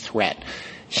means of threat.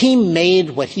 He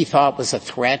made what he thought was a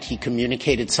threat. He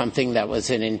communicated something that was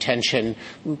an intention,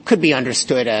 could be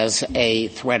understood as a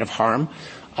threat of harm.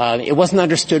 It wasn't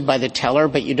understood by the teller,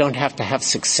 but you don't have to have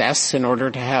success in order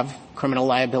to have criminal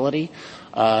liability.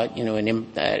 An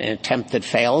attempt that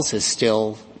fails is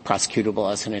still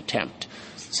prosecutable as an attempt.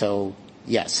 So,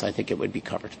 yes, I think it would be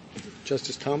covered.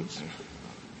 Justice Thomas?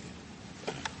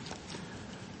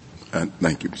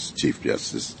 Thank you, Mr. Chief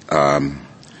Justice.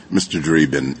 Mr.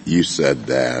 Dreeben, you said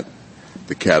that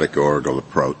the categorical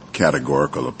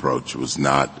approach was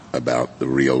not about the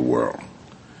real world.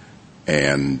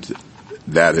 And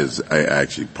that is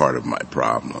actually part of my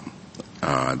problem.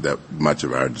 That much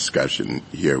of our discussion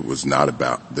here was not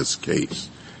about this case,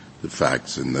 the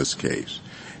facts in this case.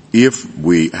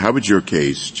 How would your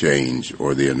case change,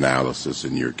 or the analysis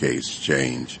in your case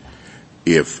change,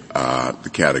 if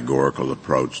the categorical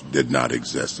approach did not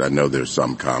exist? I know there's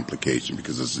some complication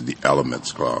because this is the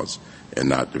elements clause and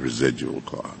not the residual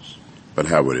clause. But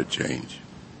how would it change?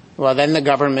 Well, then the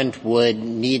government would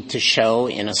need to show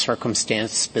in a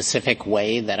circumstance-specific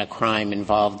way that a crime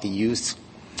involved the use,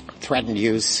 threatened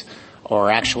use,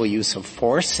 or actual use of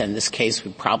force, and this case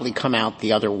would probably come out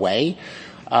the other way.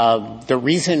 The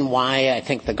reason why I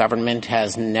think the government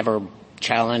has never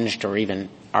challenged or even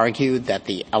argued that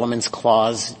the elements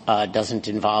clause doesn't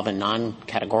involve a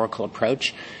non-categorical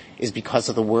approach is because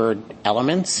of the word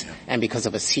elements and because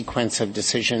of a sequence of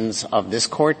decisions of this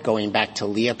court going back to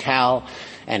Leocal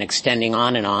and extending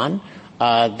on and on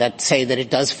that say that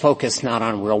it does focus not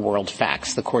on real-world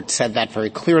facts. The court said that very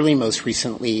clearly most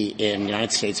recently in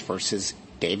United States versus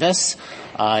Davis.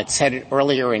 It said it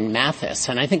earlier in Mathis.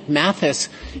 And I think Mathis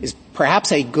is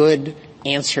perhaps a good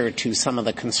answer to some of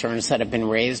the concerns that have been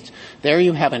raised. There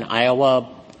you have an Iowa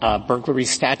burglary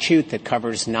statute that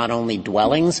covers not only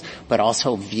dwellings but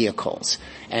also vehicles.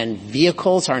 And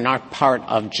vehicles are not part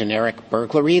of generic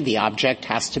burglary. The object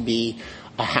has to be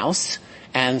a house.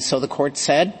 And so the court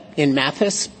said in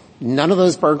Mathis, none of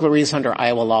those burglaries under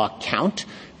Iowa law count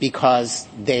because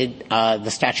the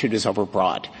statute is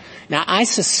overbroad. Now, I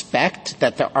suspect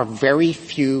that there are very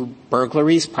few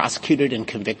burglaries prosecuted and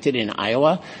convicted in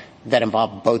Iowa that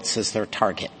involve boats as their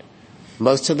target.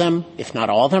 Most of them, if not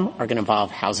all of them, are going to involve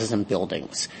houses and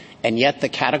buildings. And yet the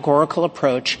categorical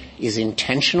approach is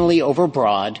intentionally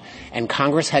overbroad, and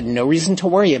Congress had no reason to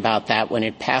worry about that when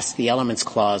it passed the elements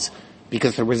clause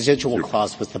because the residual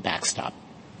clause was the backstop.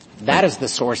 That is the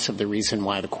source of the reason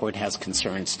why the court has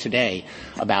concerns today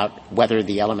about whether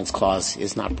the elements clause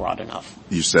is not broad enough.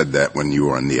 You said that when you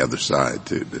were on the other side,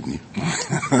 too, didn't you?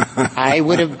 I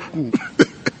would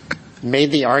have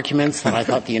made the arguments that I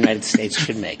thought the United States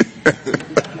should make.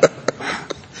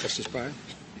 Justice Breyer?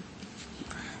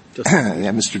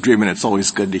 Yeah, Mr. Dreeben, it's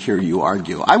always good to hear you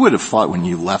argue. I would have thought when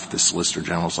you left the Solicitor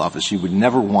General's office you would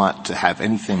never want to have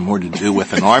anything more to do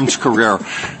with an Armed Career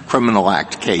Criminal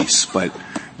Act case, but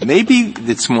maybe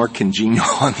it's more congenial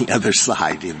on the other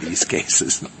side in these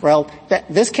cases. Well,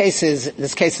 this case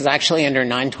is actually under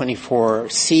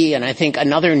 924C, and I think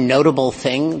another notable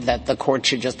thing that the Court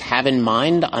should just have in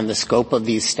mind on the scope of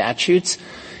these statutes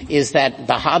is that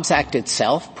the Hobbs Act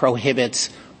itself prohibits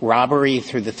robbery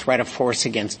through the threat of force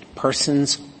against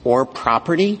persons or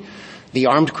property. The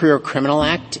Armed Career Criminal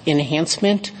Act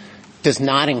enhancement does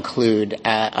not include,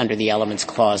 under the Elements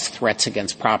Clause, threats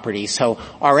against property. So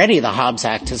already the Hobbs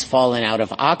Act has fallen out of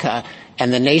ACCA,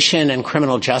 and the nation and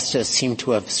criminal justice seem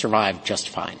to have survived just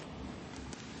fine.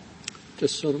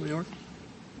 Justice Sotomayor?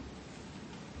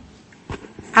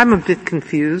 I'm a bit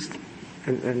confused,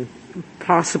 and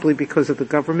possibly because of the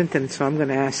government, and so I'm going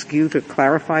to ask you to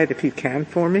clarify it if you can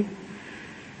for me.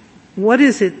 What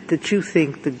is it that you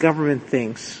think the government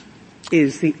thinks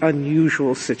is the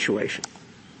unusual situation?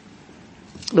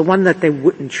 The one that they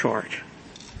wouldn't charge?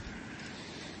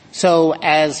 So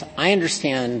as I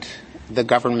understand the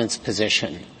government's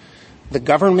position, the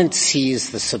government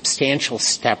sees the substantial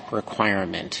step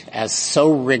requirement as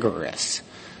so rigorous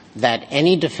that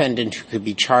any defendant who could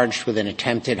be charged with an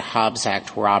attempted Hobbs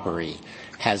Act robbery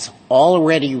has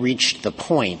already reached the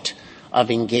point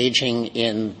of engaging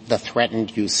in the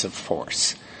threatened use of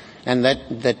force. And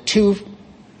that the two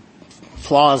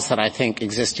flaws that I think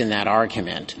exist in that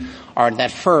argument are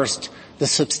that first, the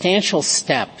substantial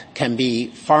step can be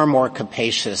far more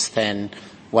capacious than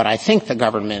what I think the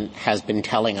government has been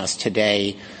telling us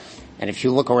today. And if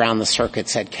you look around the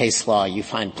circuits at case law, you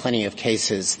find plenty of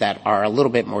cases that are a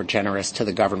little bit more generous to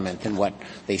the government than what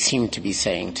they seem to be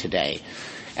saying today.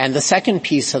 And the second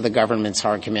piece of the government's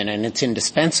argument, and it's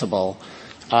indispensable,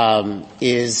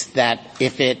 is that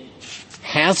if it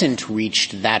hasn't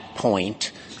reached that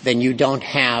point, then you don't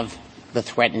have the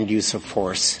threatened use of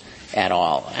force at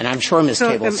all. And I'm sure Ms.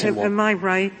 Cableson will am I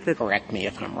right that correct me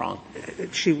if I'm wrong.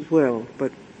 She will,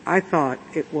 but I thought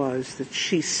it was that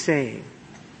she's saying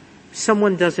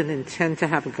someone doesn't intend to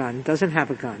have a gun, doesn't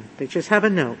have a gun. They just have a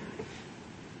note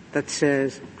that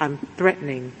says, I'm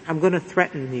going to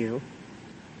threaten you,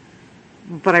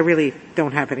 but I really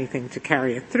don't have anything to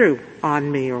carry it through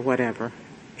on me or whatever.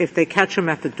 If they catch him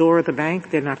at the door of the bank,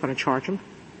 they're not going to charge him?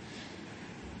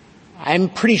 I'm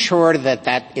pretty sure that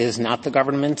that is not the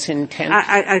government's intent.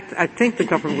 I think the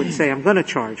government would say, I'm going to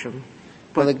charge him.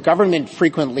 Well, the government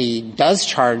frequently does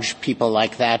charge people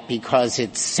like that because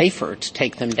it's safer to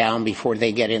take them down before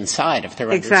they get inside if they're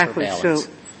under surveillance.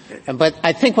 But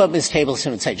I think what Ms.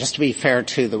 Tableson would say, just to be fair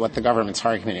to what the government's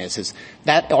argument is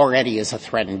that already is a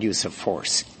threatened use of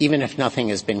force, even if nothing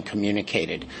has been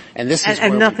communicated. And this is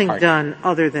and nothing done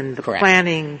other than the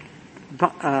planning,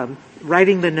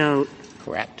 writing the note,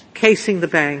 correct, casing the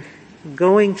bank,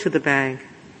 going to the bank,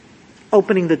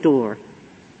 opening the door.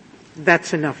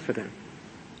 That's enough for them.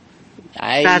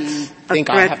 I think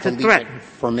I have to leave it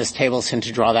for Ms. Tableson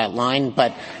to draw that line,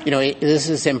 but, this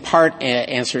is in part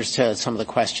answers to some of the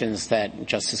questions that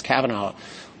Justice Kavanaugh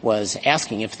was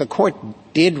asking. If the Court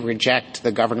did reject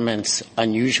the government's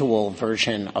unusual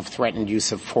version of threatened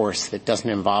use of force that doesn't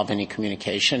involve any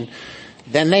communication,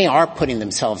 then they are putting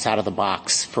themselves out of the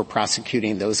box for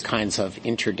prosecuting those kinds of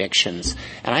interdictions.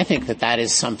 And I think that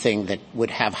is something that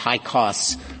would have high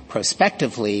costs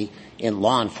prospectively in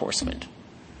law enforcement.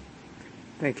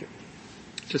 Thank you.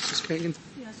 Justice Kagan?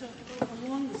 Yeah, so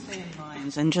along the same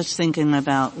lines, and just thinking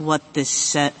about what this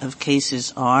set of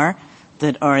cases are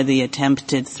that are the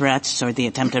attempted threats or the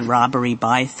attempted robbery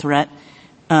by threat,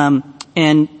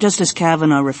 and Justice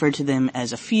Kavanaugh referred to them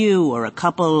as a few or a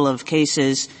couple of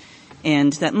cases,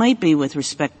 and that might be with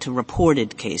respect to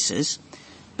reported cases.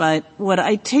 But what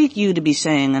I take you to be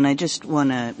saying, and I just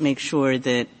want to make sure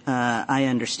that I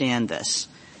understand this,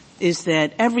 is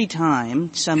that every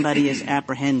time somebody is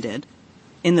apprehended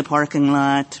in the parking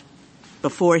lot,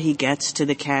 before he gets to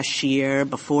the cashier,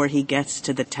 before he gets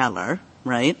to the teller,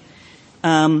 right,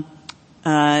 and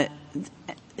the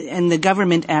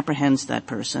government apprehends that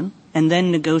person and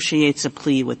then negotiates a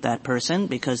plea with that person,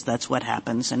 because that's what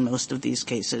happens in most of these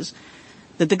cases,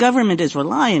 that the government is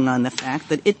relying on the fact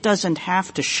that it doesn't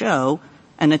have to show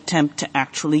an attempt to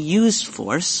actually use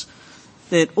force,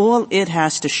 that all it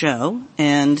has to show,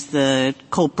 and the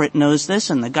culprit knows this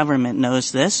and the government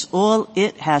knows this, all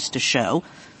it has to show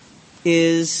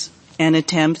is an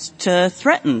attempt to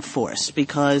threaten force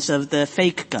because of the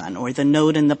fake gun or the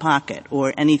note in the pocket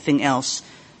or anything else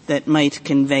that might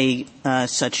convey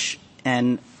such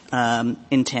an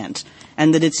intent,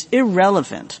 and that it's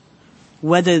irrelevant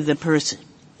whether the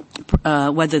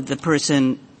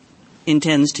person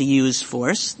intends to use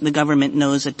force. The government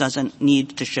knows it doesn't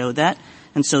need to show that,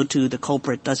 and so too the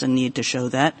culprit doesn't need to show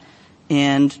that.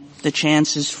 And the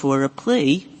chances for a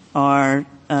plea are,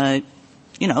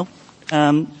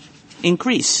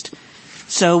 increased.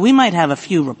 So we might have a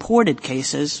few reported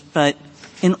cases, but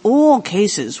in all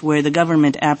cases where the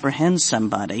government apprehends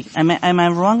somebody, am I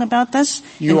wrong about this?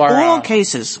 In all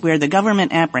cases where the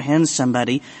government apprehends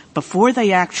somebody, before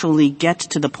they actually get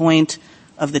to the point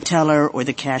of the teller or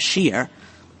the cashier,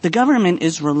 the government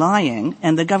is relying,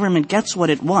 and the government gets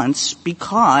what it wants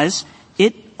because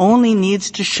it only needs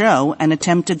to show an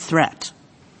attempted threat.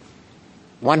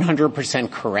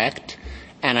 100% correct.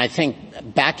 And I think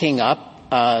backing up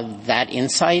that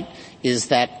insight is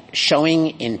that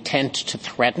showing intent to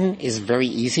threaten is very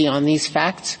easy on these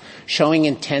facts. Showing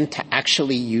intent to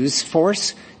actually use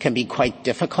force can be quite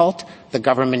difficult. The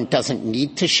government doesn't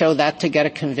need to show that to get a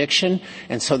conviction,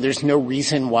 and so there's no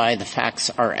reason why the facts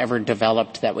are ever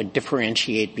developed that would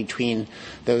differentiate between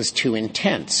those two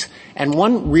intents. And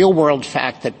one real-world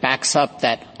fact that backs up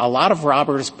that a lot of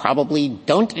robbers probably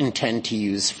don't intend to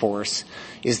use force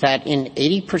is that in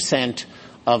 80%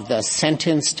 of the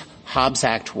sentenced Hobbs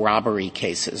Act robbery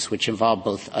cases, which involve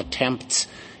both attempts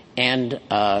and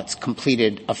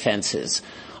completed offenses,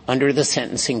 under the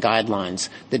sentencing guidelines,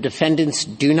 the defendants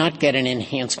do not get an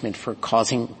enhancement for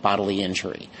causing bodily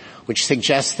injury, which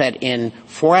suggests that in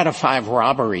 4 out of 5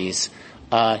 robberies,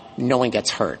 no one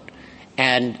gets hurt.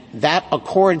 And that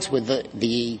accords with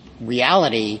the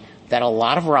reality that a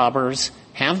lot of robbers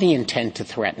have the intent to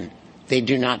threaten. They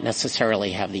do not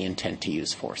necessarily have the intent to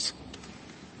use force.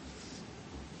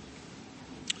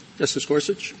 Justice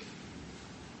Gorsuch?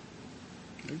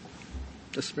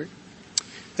 Justice Barrett?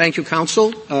 Thank you,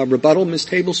 counsel. Rebuttal, Ms.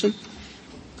 Tableson.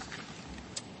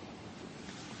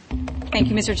 Thank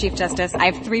you, Mr. Chief Justice.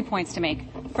 I have 3 points to make.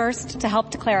 First, to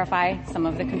help to clarify some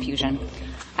of the confusion.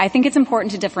 I think it's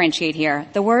important to differentiate here.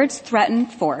 The words threaten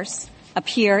force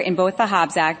appear in both the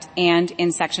Hobbs Act and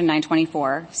in Section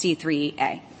 924,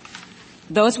 C3A.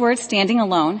 Those words standing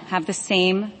alone have the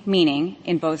same meaning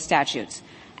in both statutes.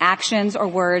 Actions or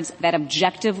words that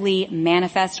objectively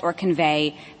manifest or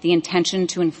convey the intention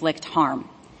to inflict harm.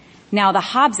 Now, the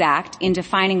Hobbs Act, in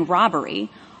defining robbery,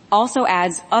 also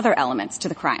adds other elements to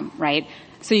the crime, right?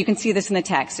 So you can see this in the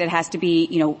text. It has to be,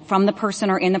 from the person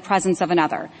or in the presence of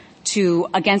another, to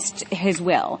against his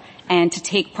will, and to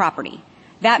take property.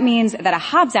 That means that a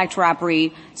Hobbs Act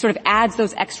robbery sort of adds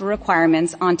those extra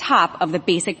requirements on top of the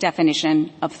basic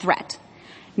definition of threat.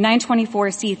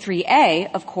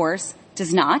 924C3A, of course,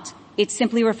 does not. It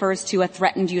simply refers to a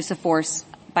threatened use of force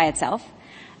by itself.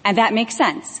 And that makes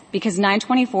sense because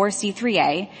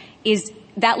 924C3A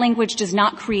that language does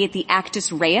not create the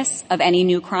actus reus of any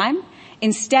new crime.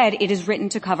 Instead, it is written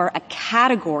to cover a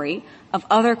category of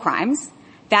other crimes.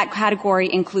 That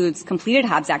category includes completed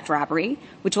Hobbs Act robbery,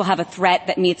 which will have a threat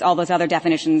that meets all those other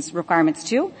definitions requirements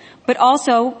too, but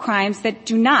also crimes that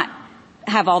do not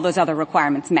have all those other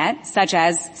requirements met, such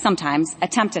as sometimes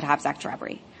attempted Hobbs Act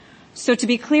robbery. So to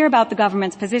be clear about the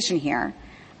government's position here,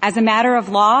 as a matter of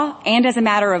law and as a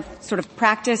matter of sort of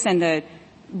practice and the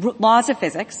laws of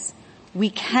physics, we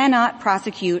cannot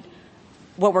prosecute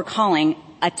what we're calling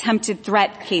attempted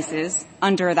threat cases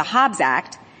under the Hobbs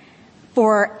Act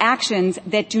for actions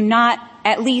that do not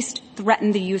at least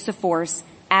threaten the use of force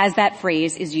as that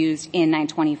phrase is used in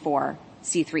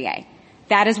 924C3A.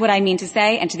 That is what I mean to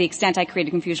say, and to the extent I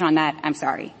created confusion on that, I'm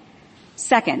sorry.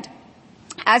 Second,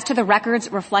 as to the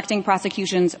records reflecting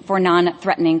prosecutions for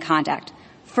non-threatening conduct,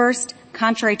 first,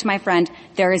 contrary to my friend,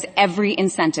 there is every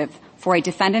incentive for a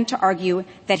defendant to argue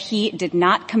that he did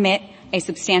not commit a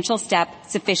substantial step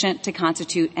sufficient to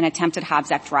constitute an attempted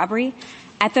Hobbs Act robbery.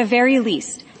 At the very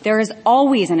least, there is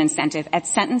always an incentive at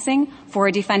sentencing for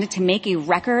a defendant to make a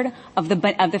record of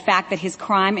the fact that his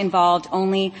crime involved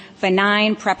only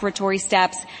benign preparatory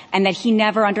steps and that he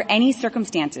never under any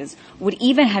circumstances would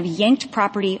even have yanked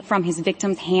property from his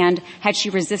victim's hand had she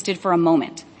resisted for a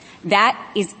moment. That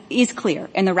is clear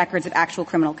in the records of actual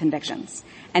criminal convictions.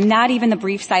 And not even the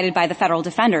brief cited by the federal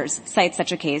defenders cites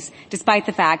such a case, despite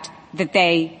the fact that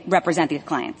they represent these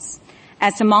clients.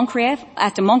 As to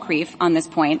Moncrief on this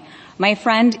point, my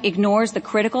friend ignores the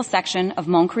critical section of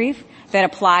Moncrief that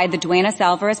applied the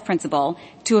Duenas-Alvarez principle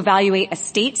to evaluate a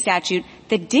state statute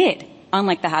that did,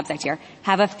 unlike the Hobbs Act here,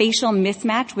 have a facial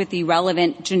mismatch with the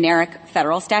relevant generic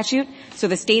federal statute. So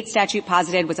the state statute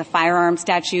posited was a firearm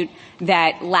statute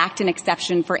that lacked an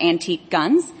exception for antique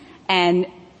guns, and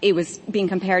it was being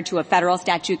compared to a federal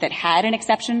statute that had an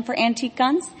exception for antique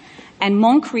guns. And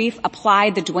Moncrief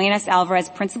applied the Duenas-Alvarez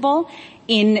principle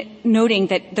in noting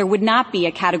that there would not be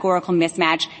a categorical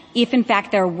mismatch if, in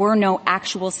fact, there were no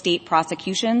actual state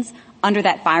prosecutions under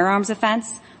that firearms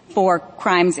offense for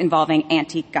crimes involving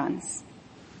antique guns.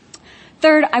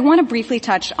 Third, I want to briefly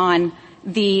touch on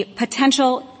the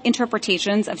potential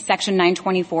interpretations of Section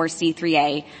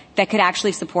 924C3A that could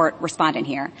actually support respondent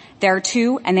here. There are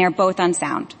two, and they are both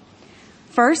unsound.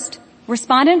 First,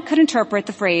 respondent could interpret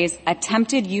the phrase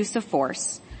attempted use of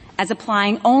force as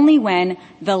applying only when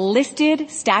the listed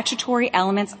statutory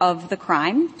elements of the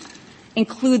crime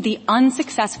include the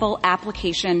unsuccessful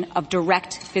application of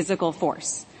direct physical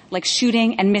force, like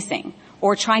shooting and missing,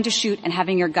 or trying to shoot and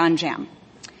having your gun jam.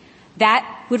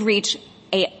 That would reach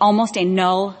almost a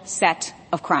null set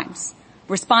of crimes.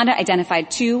 Respondent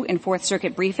identified two in Fourth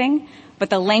Circuit briefing, but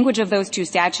the language of those two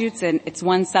statutes, and it's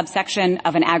one subsection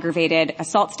of an aggravated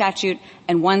assault statute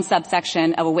and one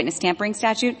subsection of a witness tampering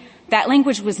statute, that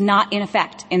language was not in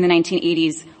effect in the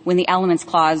 1980s when the Elements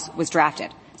Clause was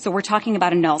drafted. So we're talking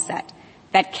about a null set.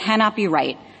 That cannot be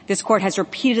right. This Court has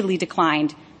repeatedly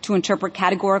declined to interpret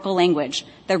categorical language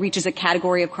that reaches a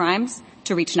category of crimes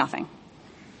to reach nothing.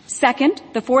 Second,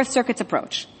 the Fourth Circuit's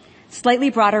approach, slightly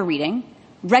broader reading,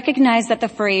 recognized that the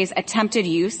phrase attempted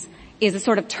use is a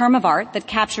sort of term of art that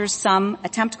captures some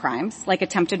attempt crimes, like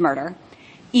attempted murder,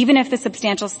 even if the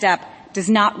substantial step does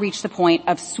not reach the point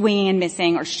of swinging and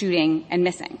missing or shooting and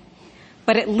missing.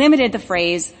 But it limited the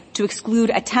phrase to exclude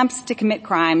attempts to commit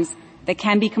crimes that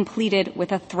can be completed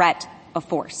with a threat of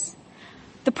force.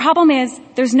 The problem is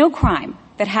there's no crime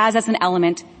that has as an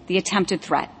element the attempted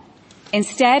threat.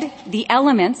 Instead, the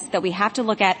elements that we have to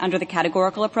look at under the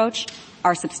categorical approach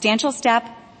are substantial step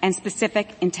and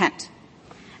specific intent.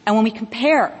 And when we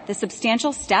compare the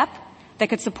substantial step that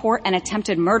could support an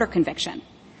attempted murder conviction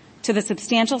to the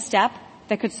substantial step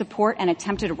that could support an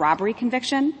attempted robbery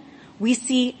conviction, we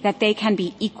see that they can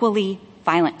be equally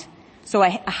violent. So a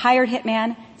hired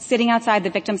hitman sitting outside the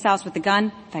victim's house with a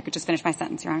gun, if I could just finish my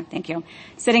sentence, Your Honor, thank you,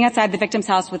 sitting outside the victim's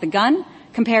house with a gun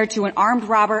compared to an armed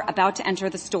robber about to enter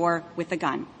the store with a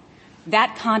gun.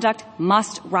 That conduct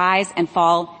must rise and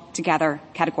fall together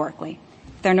categorically.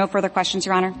 If there are no further questions,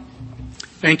 Your Honor.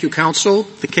 Thank you, counsel.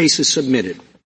 The case is submitted.